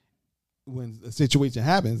foot, when a situation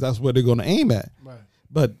happens, that's where they're going to aim at. Right.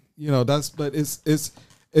 But I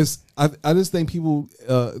just think people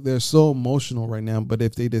they're so emotional right now. But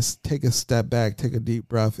if they just take a step back, take a deep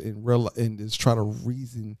breath, and just try to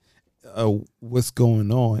reason what's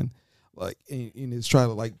going on. And it's try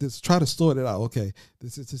to sort it out. Okay,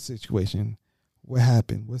 this is the situation. What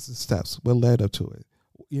happened? What's the steps? What led up to it?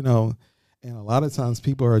 And a lot of times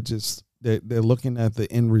people are just they're looking at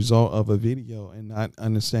the end result of a video and not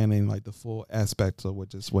understanding like the full aspects of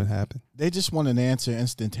what happened. They just want an answer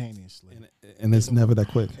instantaneously, and it's never that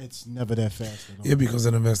quick. It's never that fast at all. Yeah, because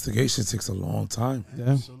an investigation takes a long time.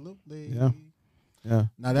 Yeah, absolutely. Yeah.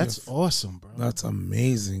 Now that's awesome, bro. That's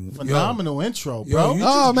amazing. Phenomenal intro, bro.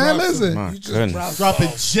 Listen. You just dropping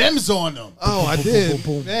gems on them. Oh, I did.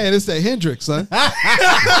 Man, it's that Hendrix, son. What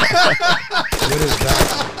is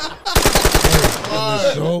that?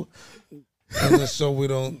 In the show, we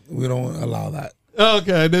don't allow that.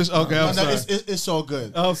 Okay, I'm No, sorry. it's all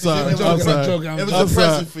good. I'm sorry. It was, I'm sorry. it was I'm a sorry.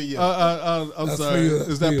 present for you. I'm That's sorry. for you, Is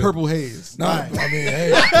that's that for you. purple haze? No, Right. I mean, hey,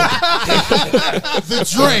 The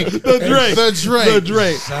drink. The drink. The drink. The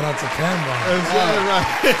drink. shout out to Cameron.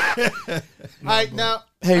 That's right. All right, now.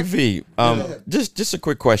 Hey V, just a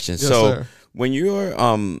quick question. Yes, So sir. when you're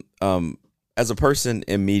as a person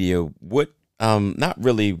in media, what not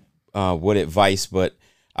really what advice, but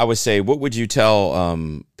I would say what would you tell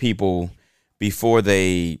people before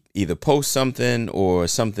they either post something or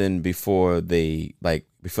something before they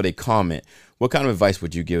comment? What kind of advice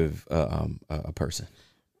would you give a person?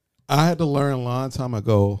 I had to learn a long time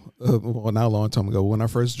ago. Well, not a long time ago. When I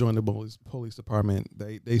first joined the police department,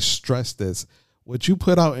 they stressed this. What you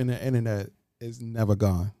put out in the internet is never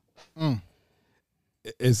gone.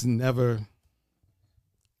 It's never.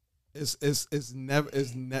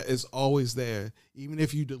 It's always there. Even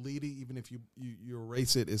if you delete it, even if you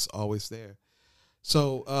erase it, it's always there.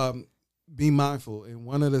 So be mindful. And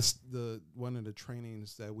one of the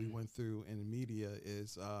trainings that we went through in the media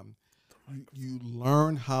is you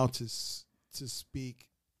learn how to speak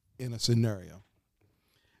in a scenario.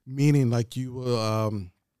 Meaning, like you will.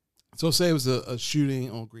 So say it was a shooting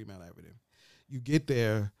on Greenmount Avenue. You get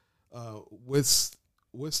there. What's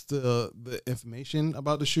the information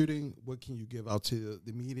about the shooting? What can you give out to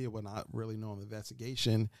the media when not really knowing the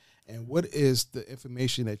investigation? And what is the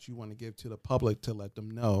information that you want to give to the public to let them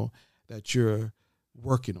know that you're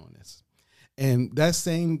working on this? And that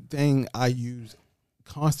same thing I use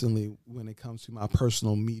constantly when it comes to my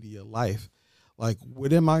personal media life. Like,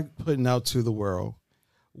 what am I putting out to the world?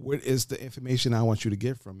 What is the information I want you to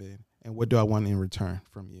get from it? And what do I want in return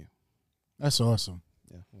from you? That's awesome.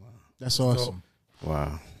 Yeah. Wow. That's awesome.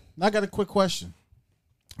 Wow. Now I got a quick question.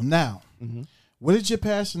 Now, where did your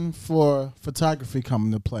passion for photography come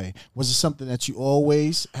into play? Was it something that you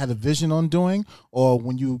always had a vision on doing, or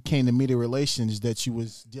when you came to media relations that you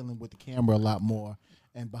was dealing with the camera a lot more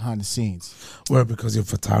and behind the scenes? Well, because your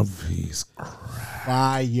photography is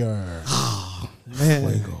Fire.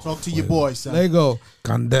 Man. Talk to your boy, son. Lego.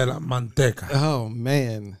 Candela Manteca. Oh,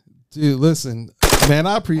 man. Dude, listen. Man,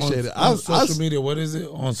 I appreciate it. On social media, what is it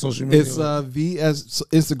on social media? It's VS.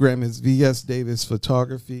 Instagram is VS Davis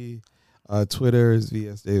Photography. Twitter is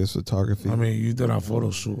VS Davis Photography. I mean, you did our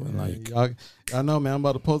photo shoot and like y'all know, man. I'm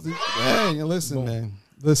about to post it. Hey, listen, man.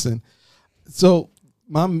 Listen. So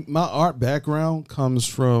my art background comes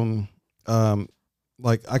from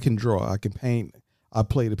like I can draw, I can paint, I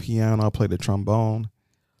play the piano, I play the trombone.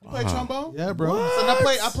 You play trombone? Yeah, bro. Son,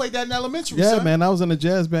 I played that in elementary. Yeah, son. man. I was in a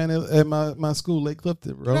jazz band at my school, Lake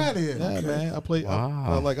Clifton, bro. Get outta here. Yeah, Okay. man. I play.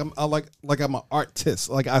 Wow. I'm an artist.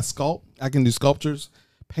 Like I sculpt. I can do sculptures,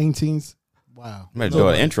 paintings. Wow. You might do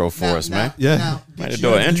an intro for us, man. Yeah. Might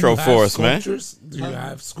do an intro for us, man. Do you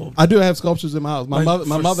have sculptures? I do have sculptures in my house. My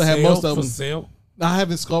mother had most of them. For sale? I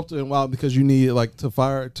haven't sculpted in a while because you need like to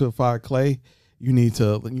fire clay. You need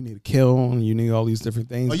a kiln. You need all these different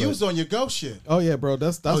things. Oh, you but- was on your go shit. Oh yeah, bro.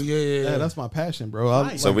 That's yeah. that's my passion, bro.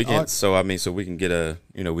 Nice. So we can get a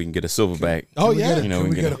silverback. Oh yeah. You know,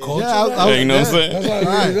 we can get a culture? Yeah, Yeah, you know what I'm saying? That's what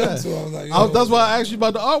I really got to. I was like, That's why I asked you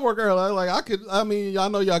about the artwork earlier. Like I mean, y'all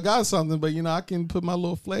know y'all got something, but I can put my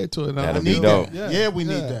little flair to it. That'd We be need dope. that. Yeah, we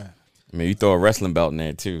need that. I mean, you throw a wrestling belt in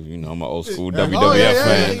there too. You know, I'm an old school WWF Oh, yeah,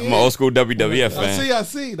 fan. yeah. I'm an old school WWF fan. I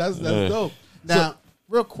see. That's dope. Now,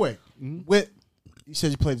 real quick, with you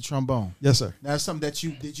said you played the trombone. Yes, sir. Now, that's something that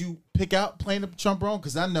did you pick out playing the trombone?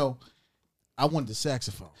 Because I know I wanted the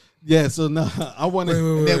saxophone. Yeah. So no, I wanted.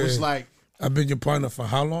 And that was like, I've been your partner for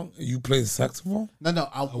how long? You play the saxophone? no,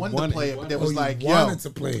 I wanted to play it, but that was You like, wanted to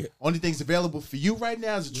play it. only thing's available for you right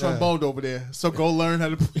now is a trombone over there. So go learn how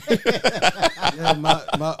to play. Yeah,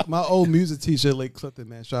 my old music teacher, Lake Clifton,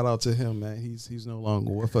 man. Shout out to him, man. He's no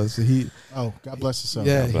longer with us. Oh, God bless his son.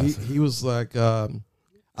 Yeah, he was like,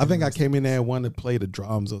 I think I came in there and wanted to play the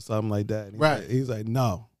drums or something like that. And he's like,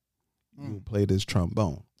 no, you play this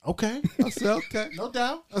trombone. Okay. I said, okay. No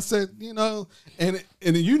doubt. I said, and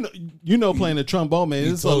playing the trombone, man,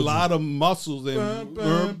 it's a lot of muscles and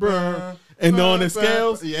and on the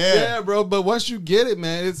scales. Yeah, bro. But once you get it,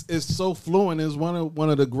 man, it's so fluent. It's one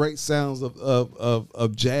of the great sounds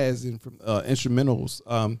of jazz and from instrumentals.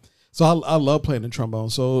 So I love playing the trombone.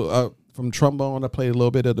 So from trombone, I played a little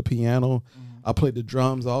bit of the piano. I played the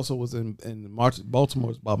drums. I also was in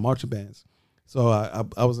Baltimore about marching bands. So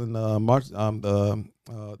I was in what's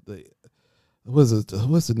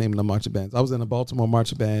the name of the marching bands? I was in a Baltimore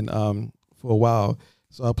marching band for a while.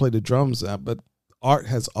 So I played the drums, but art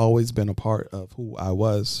has always been a part of who I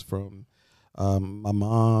was. From my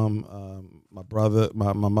mom, my brother,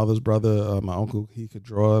 my mother's brother, my uncle. He could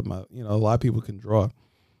draw. A lot of people can draw.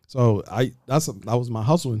 So that was my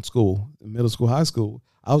hustle in school, in middle school, high school.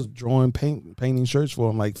 I was drawing, painting shirts for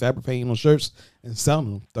them, like fabric painting on shirts and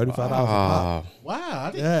selling them $35 a pop.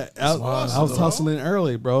 Wow. I was hustling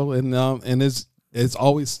early, bro, and it's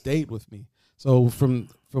always stayed with me. So from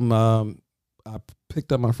I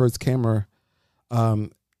picked up my first camera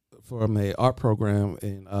from a art program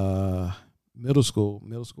in middle school,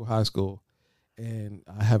 high school, and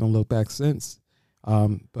I haven't looked back since.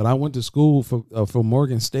 But I went to school for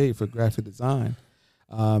Morgan State for graphic design.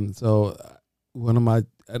 So one of my,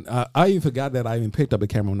 and I even forgot that I even picked up a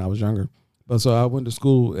camera when I was younger. But so I went to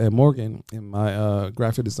school at Morgan, and my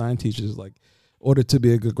graphic design teachers like, in order to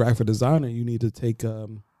be a good graphic designer, you need to take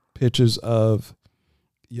pictures of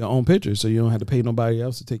your own pictures, so you don't have to pay nobody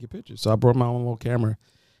else to take your pictures. So I brought my own little camera,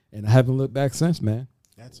 and I haven't looked back since, man.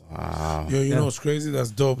 That's Wow. Yo, you know what's crazy?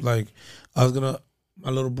 That's dope. Like, my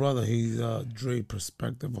little brother, he's Dre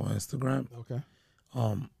Perspective on Instagram. Okay.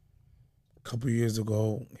 A couple years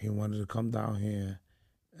ago, he wanted to come down here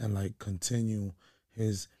and like continue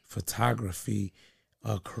his photography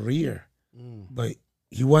career, but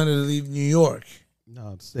he wanted to leave New York.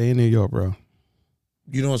 No, stay in New York, bro.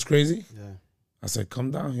 You know what's crazy? Yeah. I said, come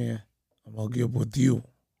down here. I'm gonna get with you.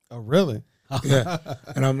 Oh, really? Yeah.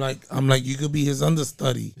 And I'm like, you could be his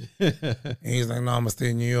understudy. And he's like, no, I'm gonna stay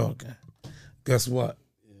in New York. Guess what?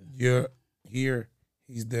 You're here.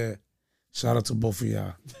 He's there. Shout out to both of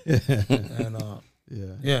y'all. And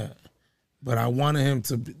yeah. But I wanted him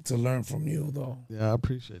to learn from you though. Yeah, I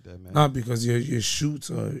appreciate that, man. Not because your shoots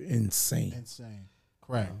are insane. insane.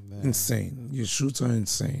 Correct. Man. Insane. Your shoots are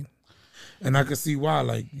insane. And I can see why.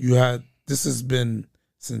 Like this has been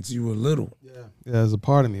since you were little. Yeah, it's a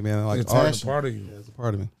part of me, man. Like It's art, a part of you. yeah, it's a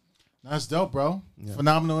part of me. That's dope, bro. Yeah.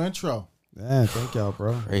 Phenomenal intro. Yeah, thank y'all,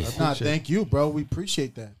 bro. Crazy. Nah, thank you, bro. We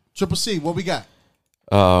appreciate that. Triple C, what we got?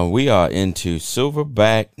 We are into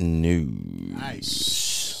Silverback news.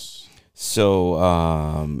 Nice.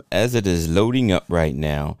 So, as it is loading up right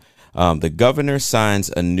now, the governor signs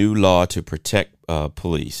a new law to protect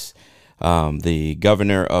police. The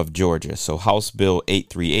governor of Georgia. So, House Bill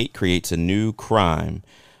 838 creates a new crime,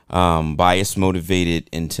 bias-motivated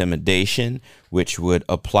intimidation, which would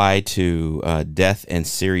apply to death and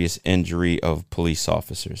serious injury of police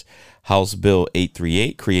officers. House Bill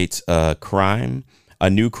 838 creates a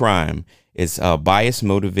new crime. It's bias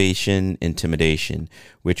motivation intimidation,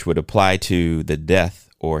 which would apply to the death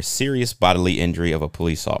or serious bodily injury of a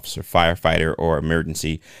police officer, firefighter, or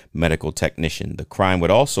emergency medical technician. The crime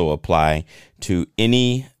would also apply to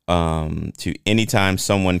any time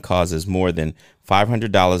someone causes more than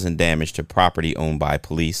 $500 in damage to property owned by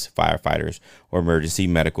police, firefighters, or emergency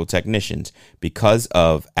medical technicians because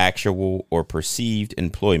of actual or perceived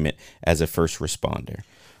employment as a first responder.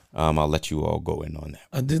 I'll let you all go in on that.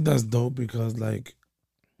 I think that's dope because, like,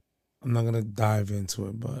 I'm not gonna dive into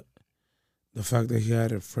it, but the fact that he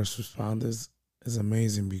added first responders is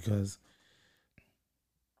amazing because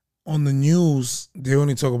on the news they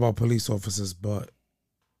only talk about police officers, but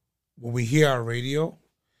when we hear our radio,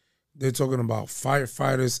 they're talking about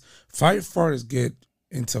firefighters. Firefighters get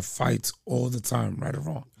into fights all the time, right or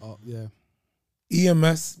wrong. Oh, yeah.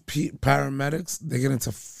 EMS paramedics, they get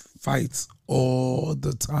into fights all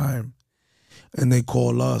the time, and they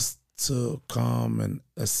call us to come and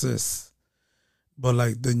assist. But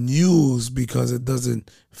like the news, because it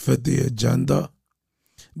doesn't fit the agenda,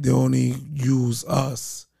 they only use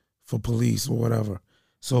us for police or whatever.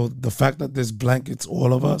 So the fact that this blankets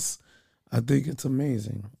all of us, I think it's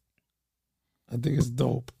amazing. I think it's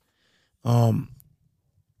dope. Yeah,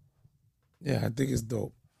 I think it's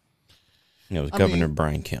dope. It was Governor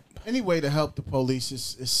Brian Kemp. Any way to help the police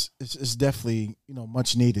is definitely,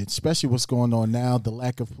 much needed, especially what's going on now, the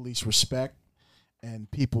lack of police respect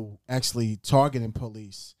and people actually targeting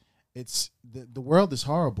police. It's the world is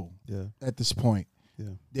horrible at this point.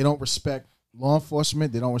 Yeah. They don't respect law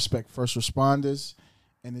enforcement, they don't respect first responders,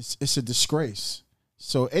 and it's a disgrace.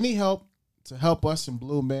 So any help to help us in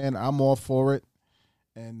blue, man, I'm all for it.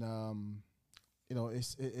 And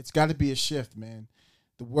it's got to be a shift, man.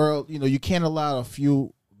 The world, you can't allow a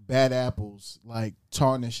few bad apples like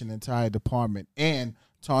tarnish an entire department and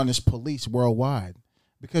tarnish police worldwide.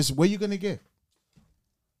 Because where you gonna get?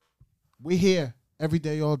 We're here every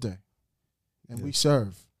day, all day, and we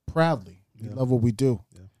serve proudly. We love what we do.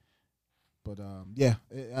 Yeah. But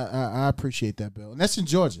I appreciate that, Bill, and that's in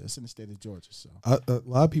Georgia. It's in the state of Georgia. So A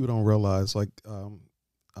lot of people don't realize, like, I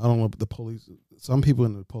don't know, the police. Some people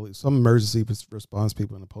in the police, some emergency response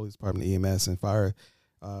people in the police department, EMS and fire,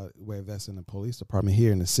 where that's in the police department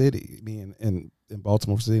here in the city, in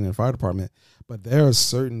Baltimore City in the fire department. But there are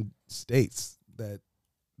certain states that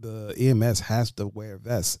the EMS has to wear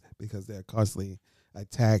vests because they're constantly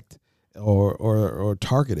attacked or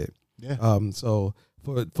targeted. Yeah. So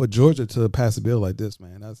for Georgia to pass a bill like this,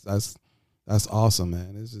 man, that's awesome,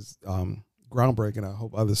 man. It's just groundbreaking. I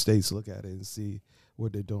hope other states look at it and see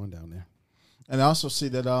what they're doing down there. And I also see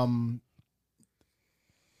that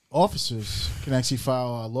officers can actually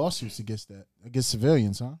file lawsuits against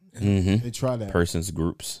civilians, huh? Mm-hmm. They try that. Persons,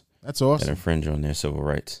 groups That's that awesome. infringe on their civil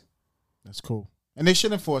rights. That's cool. And they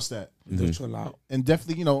should enforce that. Mhm. Chill out. And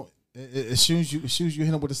definitely, as soon as you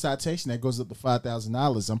hit them with a citation that goes up to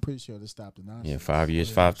 $5,000, I'm pretty sure they stop the nonsense. Yeah, 5 years,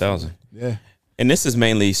 5,000. Yeah. And this is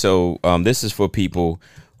mainly this is for people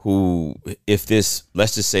who, let's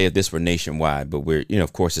just say if this were nationwide, but we're,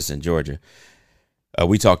 of course it's in Georgia.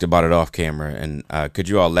 We talked about it off camera, and could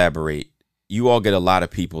you all elaborate? You all get a lot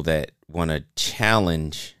of people that want to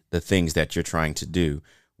challenge the things that you're trying to do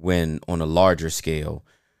when on a larger scale.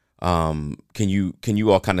 Can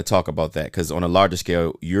you all kind of talk about that? Because on a larger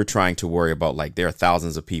scale, you're trying to worry about, like, there are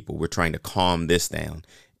thousands of people. We're trying to calm this down,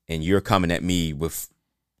 and you're coming at me with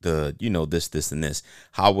the, this, and this.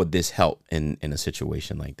 How would this help in a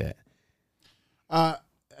situation like that?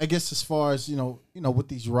 I guess as far as, with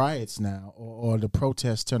these riots now or the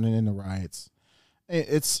protests turning into riots,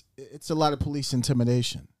 it's a lot of police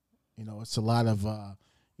intimidation. It's a lot of,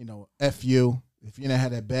 F you. If you didn't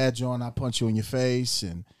have that badge on, I'll punch you in your face.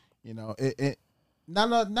 And,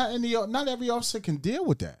 not every officer can deal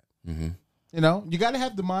with that. Mm-hmm. You got to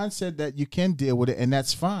have the mindset that you can deal with it, and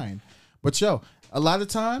that's fine. But, a lot of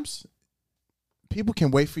times people can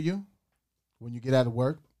wait for you when you get out of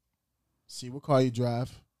work, see what car you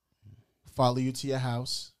drive, follow you to your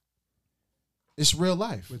house. It's real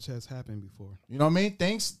life. Which has happened before. You know what I mean?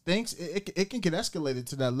 Things it can get escalated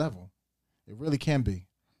to that level. It really can be.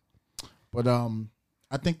 But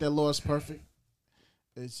I think that law is perfect.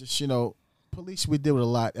 It's just, police, we deal with a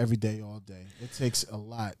lot every day, all day. It takes a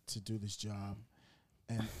lot to do this job.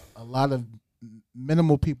 And a lot of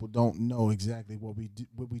minimal people don't know exactly what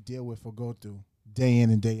we deal with or go through day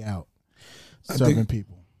in and day out. Serving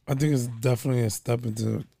people. I think it's definitely a step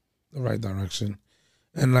into the right direction.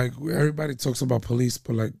 And, like, everybody talks about police,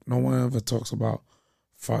 but, like, no one ever talks about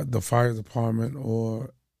the fire department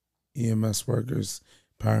or EMS workers,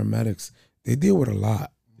 paramedics. They deal with a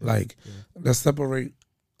lot. Like, let's separate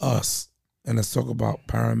us and let's talk about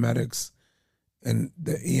paramedics and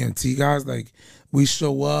the EMT guys. Like, we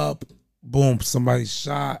show up, boom, somebody's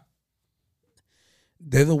shot.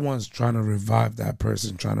 They're the ones trying to revive that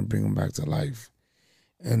person, trying to bring them back to life.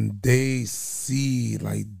 And they see,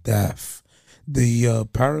 like, death. The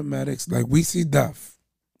paramedics, like, we see death.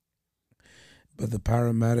 But the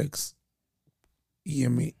paramedics,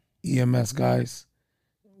 EMS guys,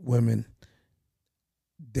 women,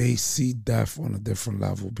 they see death on a different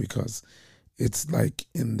level because it's, like,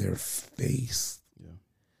 in their face. Yeah.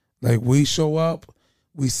 Like, we show up,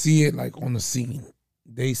 we see it, like, on the scene.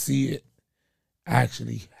 They see it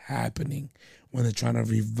actually happening when they're trying to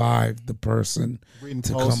revive the person. Reading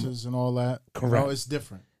to pulses and all that. Correct. It's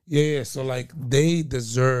different. Yeah, so, like, they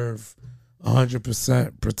deserve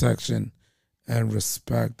 100% protection and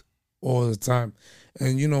respect all the time.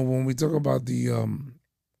 And, when we talk about the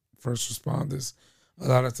first responders, a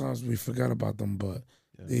lot of times we forget about them, but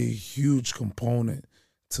they're a huge component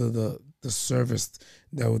to the service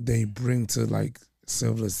that they bring to, like,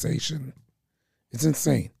 civilization. It's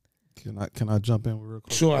insane. Can I jump in real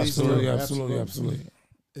quick? Sure, Please do. absolutely.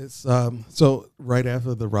 It's so right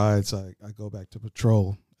after the riots, I go back to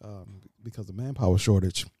patrol because of manpower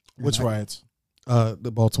shortage. Which riots?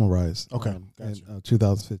 The Baltimore riots. Okay, in gotcha.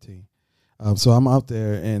 2015. So I'm out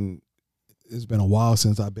there, and it's been a while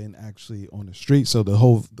since I've been actually on the street. So the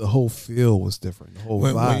whole feel was different. The whole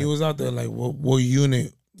When vibe. you was out there, like, what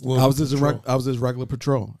unit? I was just regular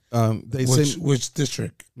patrol. Which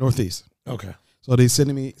district? Northeast. Okay. So they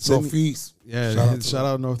sending me Northeast. Yeah, shout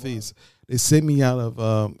out Northeast. They sent me out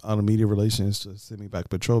of media relations to send me back to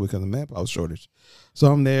patrol because of manpower shortage.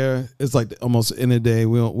 So I'm there. It's like almost the end of the day.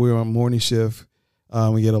 We're on morning shift.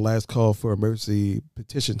 We get a last call for emergency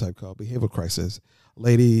petition type call, behavioral crisis.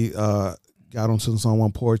 Lady got onto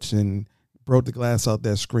someone's porch and broke the glass out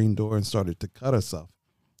that screen door and started to cut herself.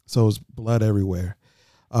 So it's blood everywhere.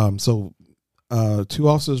 So two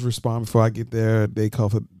officers respond before I get there. They call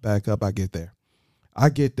for backup. I get there.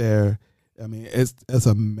 I mean, it's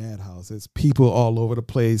a madhouse. It's people all over the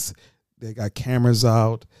place. They got cameras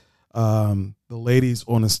out. The lady's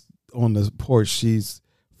on the porch. She's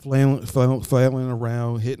flailing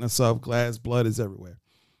around, hitting herself. Glass, blood is everywhere.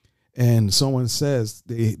 And someone says,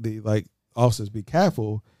 they like, officers, be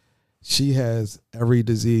careful. She has every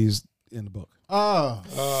disease in the book. Oh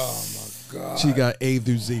my God. She got A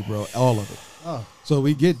through Z, bro, all of it. Oh. So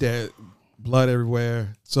we get there, blood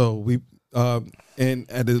everywhere. So we, and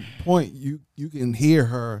at the point you can hear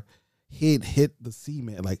her head hit the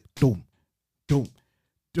cement like doom, doom,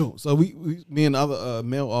 doom. So we me and the other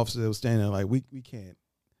male officer was standing there like we can't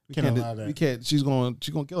allow that. we can't. She's gonna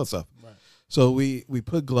kill herself. Right. So we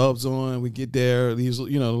put gloves on. We get there. These the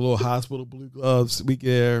little hospital blue gloves. We get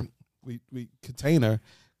there. We contain her.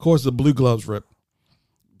 Of course, the blue gloves rip.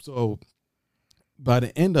 So by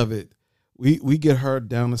the end of it, we get her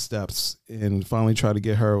down the steps and finally try to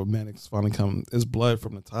get her. Medics finally come. There's blood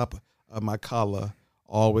from the top of my collar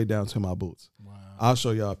all the way down to my boots. Wow. I'll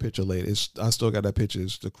show y'all a picture later. I still got that picture.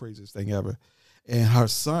 It's the craziest thing ever. And her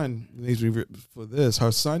son, for this,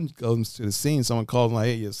 her son goes to the scene. Someone calls him like,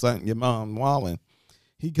 "Hey, your mom wilding."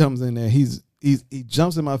 He comes in there. He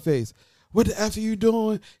jumps in my face. "What the F are you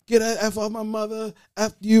doing? Get that F off my mother.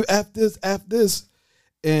 F you, F this.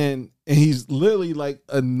 And he's literally like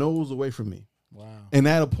a nose away from me. Wow. And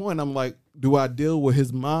at a point, I'm like, do I deal with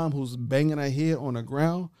his mom who's banging her head on the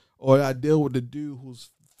ground, or do I deal with the dude who's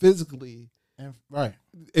physically Right.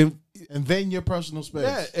 and Invading your personal space.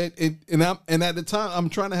 yeah, and at the time, I'm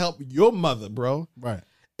trying to help your mother, bro. Right.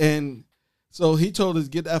 And so he told us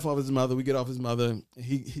get the F off his mother. We get off his mother.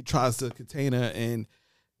 He tries to contain her, and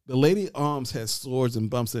the lady arms has swords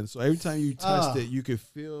and bumps in. So every time you touched it, you could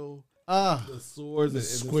feel the swords and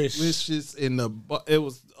squish. the swishes in the. It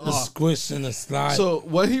was The squish and the slide. So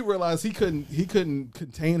what he realized he couldn't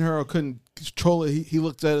contain her or couldn't control it. He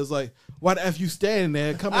looked at us like, "Why the F you standing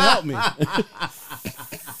there? Come and help me."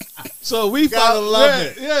 So we Gotta love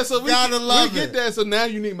it. Yeah, so we love get it. there. So now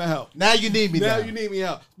you need my help. Now you need me. Now down. you need me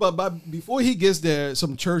out. But before he gets there,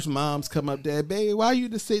 some church moms come up there. "Baby, why you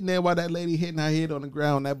just sitting there while that lady hitting her head on the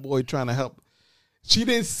ground? That boy trying to help." She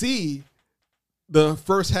didn't see the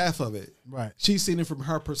first half of it. Right. She's seen it from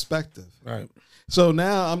her perspective. right. So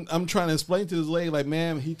now I'm trying to explain to this lady, like,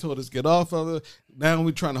 "Ma'am, he told us get off of her." Now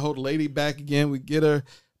we're trying to hold the lady back again. We get her,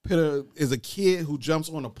 put her as a kid who jumps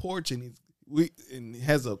on a porch and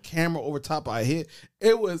has a camera over top of our head.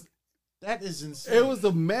 That is insane. It was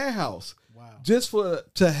a madhouse. Wow. Just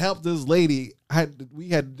to help this lady, we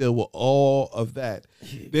had to deal with all of that.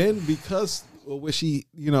 Then because of what she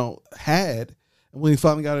had, and when he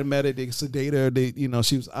finally got her medic, they sedated her.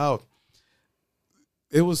 She was out.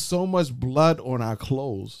 It was so much blood on our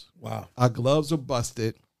clothes. Wow. Our gloves were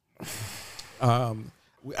busted. I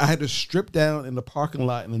had to strip down in the parking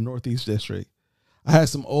lot in the Northeast District. I had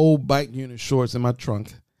some old bike unit shorts in my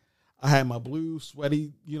trunk. I had my blue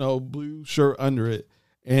sweaty, blue shirt under it,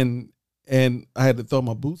 and I had to throw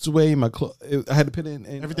my boots away. I had to put in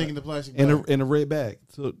Everything in the plastic in bag. a red bag,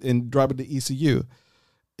 and drop it to ECU.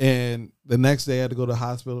 And the next day, I had to go to the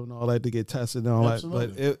hospital and all that to get tested and all Absolutely.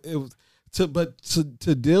 that. But it was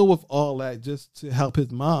to deal with all that just to help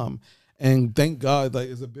his mom. And thank God, like,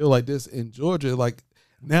 it's a bill like this in Georgia. Like,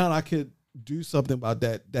 now I could do something about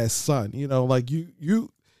that son. Like you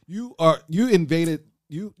invaded.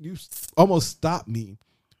 You almost stopped me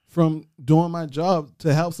from doing my job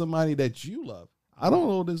to help somebody that you love. I don't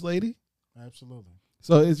know this lady. Absolutely.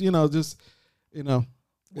 So it's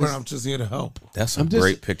Well, I'm just here to help. That's a I'm just-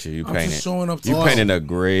 great picture you I'm just painted. showing up to You all- painted a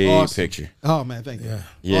great Awesome. picture. Oh man, thank you. Yeah.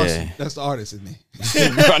 Yeah. Awesome. That's the artist in me.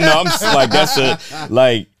 No, I'm just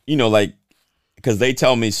like because they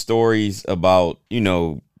tell me stories about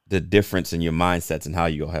the difference in your mindsets and how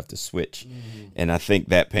you'll have to switch, and I think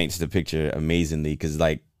that paints the picture amazingly. Because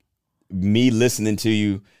like me listening to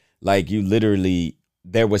you, like you literally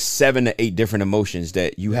there was 7 to 8 different emotions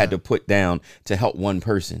that you had to put down to help one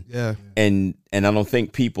person. Yeah. And I don't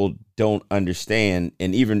think people don't understand.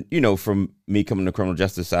 And even, from me coming to the criminal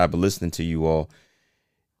justice side, but listening to you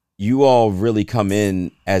all really come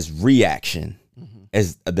in as reaction.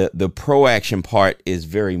 As the proaction part is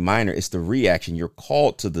very minor. It's the reaction. You're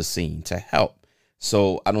called to the scene to help.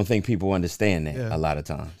 So I don't think people understand that a lot of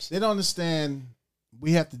times. They don't understand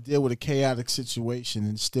we have to deal with a chaotic situation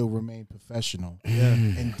and still remain professional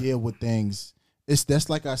and deal with things. That's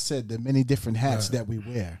like I said, the many different hats that we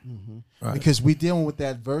wear Right. because we're dealing with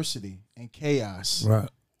adversity and chaos Right.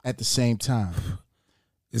 at the same time.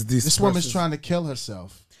 Is these This woman's precious- trying to kill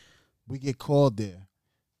herself. We get called there.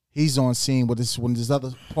 He's on scene with his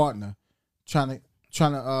other partner trying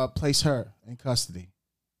to place her in custody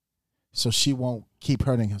so she won't keep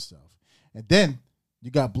hurting herself. And then you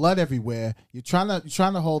got blood everywhere. You're trying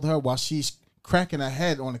to hold her while she's cracking her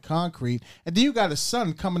head on the concrete. And then you got a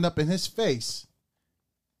son coming up in his face.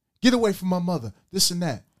 Get away from my mother. This and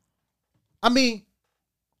that. I mean,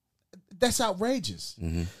 that's outrageous.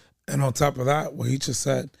 Mm-hmm. And on top of that, what he just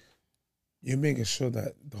said, you're making sure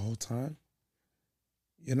that the whole time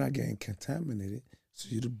you're not getting contaminated, so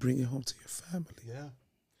you to bring it home to your family. Yeah.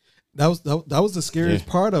 That was the scariest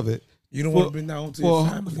part of it. You don't want to bring that home to your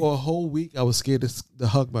family. For a whole week, I was scared to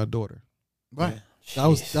hug my daughter. Right. That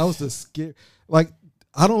was the scare. Like,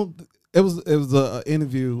 I don't. It was an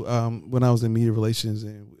interview when I was in media relations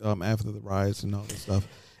and after the riots and all that stuff,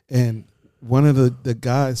 and one of the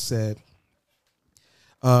guys said,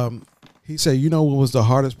 he said, you know what was the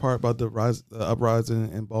hardest part about the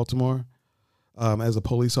uprising in Baltimore, as a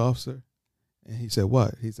police officer, and he said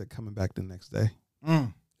what? He said coming back the next day.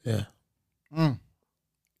 Yeah.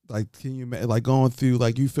 Like, can you like going through,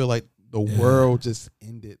 like, you feel like the world just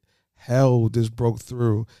ended, hell just broke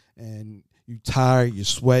through, and you tired, you're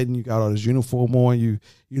sweating, you got all this uniform on, you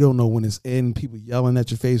don't know when it's in, people yelling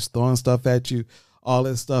at your face, throwing stuff at you, all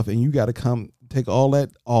that stuff, and you got to come take all that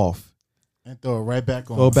off and throw it right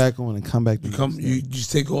back on. Go back on and come back. You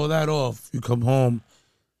take all that off. You come home,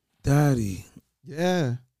 Daddy.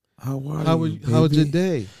 Yeah. How are you? How was your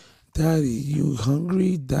day? Daddy, you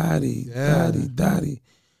hungry? Daddy, Daddy.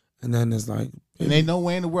 And then it's like, and ain't no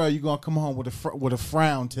way in the world you're gonna come home with a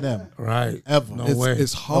frown to them, right? Ever? No way.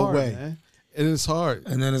 It's hard, no way. man. It is hard.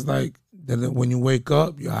 And then it's like, then when you wake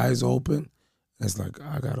up, your eyes open. It's like,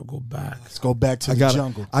 I gotta go back. Let's go back to the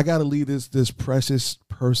jungle. I gotta leave this precious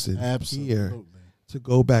person here to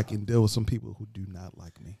go back and deal with some people who do not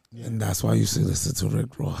like me. Yeah. And that's why you should listen to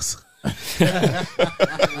Rick Ross. Shout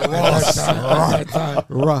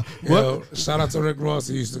out to Rick Ross.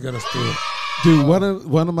 He used to get us through it. Dude, one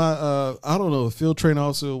of my I don't know, field trainer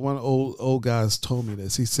also, one of old guys told me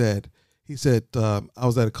this. He said I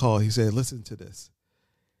was at a call. He said, listen to this.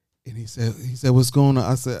 And he said, what's going on?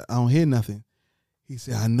 I said, I don't hear nothing. He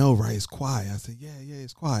said, I know, right? It's quiet. I said, yeah,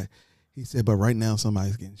 it's quiet. He said, but right now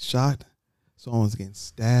somebody's getting shot. Someone's getting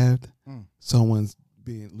stabbed. Someone's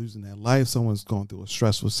losing their life. Someone's going through a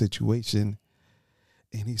stressful situation.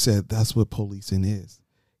 And he said, that's what policing is.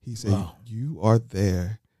 He said, you are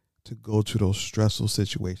there to go to those stressful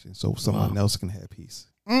situations so someone else can have peace.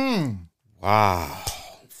 Wow.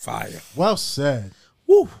 Fire. Well said.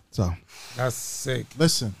 Woo. So that's sick.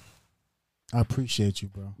 Listen, I appreciate you,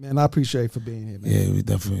 bro. Man, I appreciate you for being here, man. Yeah, we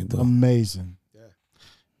definitely do. Amazing. Yeah.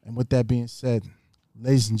 And with that being said,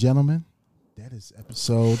 ladies and gentlemen, that is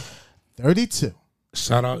episode 32.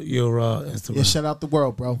 Shout out your Instagram. Yeah, shout out the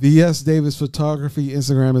world, bro. VS Davis Photography.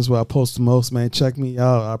 Instagram is where I post the most, man. Check me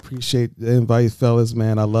out. I appreciate the invite, fellas,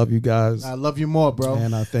 man. I love you guys. I love you more, bro.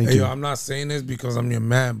 And I thank you. you. I'm not saying this because I'm your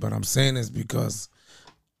man, but I'm saying this because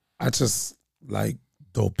I just like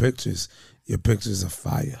dope pictures. Your pictures are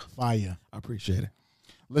fire. Fire. I appreciate it.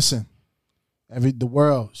 Listen, the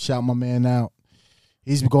world, shout my man out.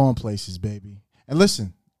 He's going places, baby. And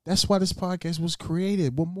listen, that's why this podcast was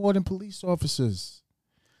created. We're more than police officers.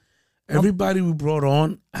 Everybody we brought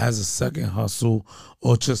on has a second hustle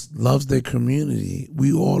or just loves their community.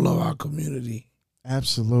 We all love our community.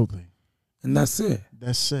 Absolutely. And that's it.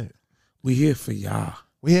 That's it. We here for y'all.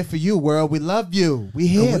 We here for you, world. We love you. We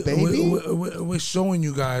here, baby. We're showing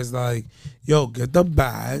you guys like, yo, get the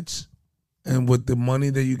badge. And with the money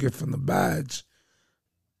that you get from the badge,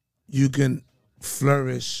 you can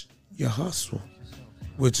flourish your hustle,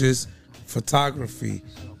 which is photography,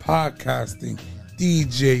 podcasting,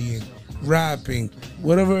 DJing, rapping,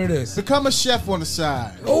 whatever it is. Become a chef on the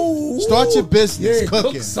side. Oh, start your business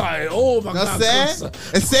cooking. Cook side. Oh my God. You know what I'm saying?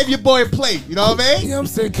 And save your boy a plate. You know what I mean? You know what I'm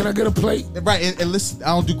saying? Can I get a plate? Right. And listen, I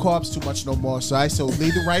don't do carbs too much no more. So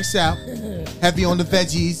leave the rice out. Heavy on the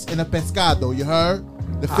veggies and the pescado. You heard?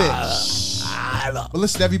 The fish. But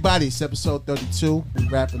listen, everybody, it's episode 32. We're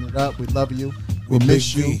wrapping it up. We love you. We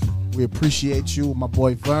miss you. We appreciate you. My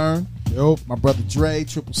boy Vern. Yo. My brother Dre,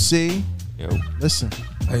 Triple C. Yo. Listen.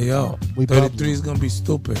 Hey, yo. 33 is going to be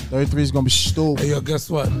stupid. 33 is going to be stupid. Hey, yo, guess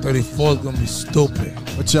what? 34 is going to be stupid.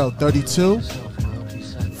 But yo, 32?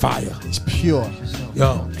 Fire. It's pure.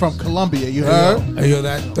 Yo. From Colombia, you heard? Hey, yo,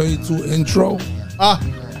 that 32 intro.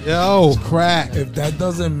 Yo. It's crack. If that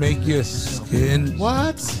doesn't make your skin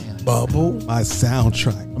bubble. My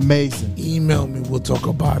soundtrack. Amazing. Email me. We'll talk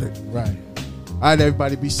about it. Right. All right,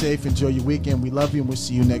 everybody, be safe. Enjoy your weekend. We love you, and we'll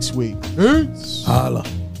see you next week. Peace. Holla.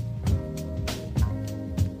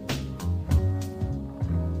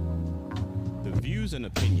 The views and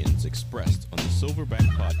opinions expressed on the Silverback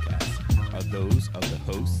Podcast are those of the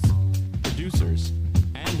hosts, producers,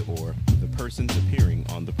 and/or the persons appearing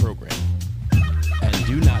on the program, and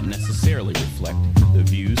do not necessarily reflect the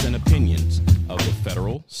views and opinions of the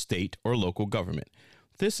federal, state, or local government.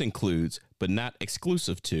 This includes, but not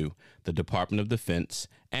exclusive to, the Department of Defense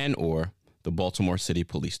and/or the Baltimore City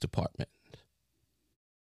Police Department.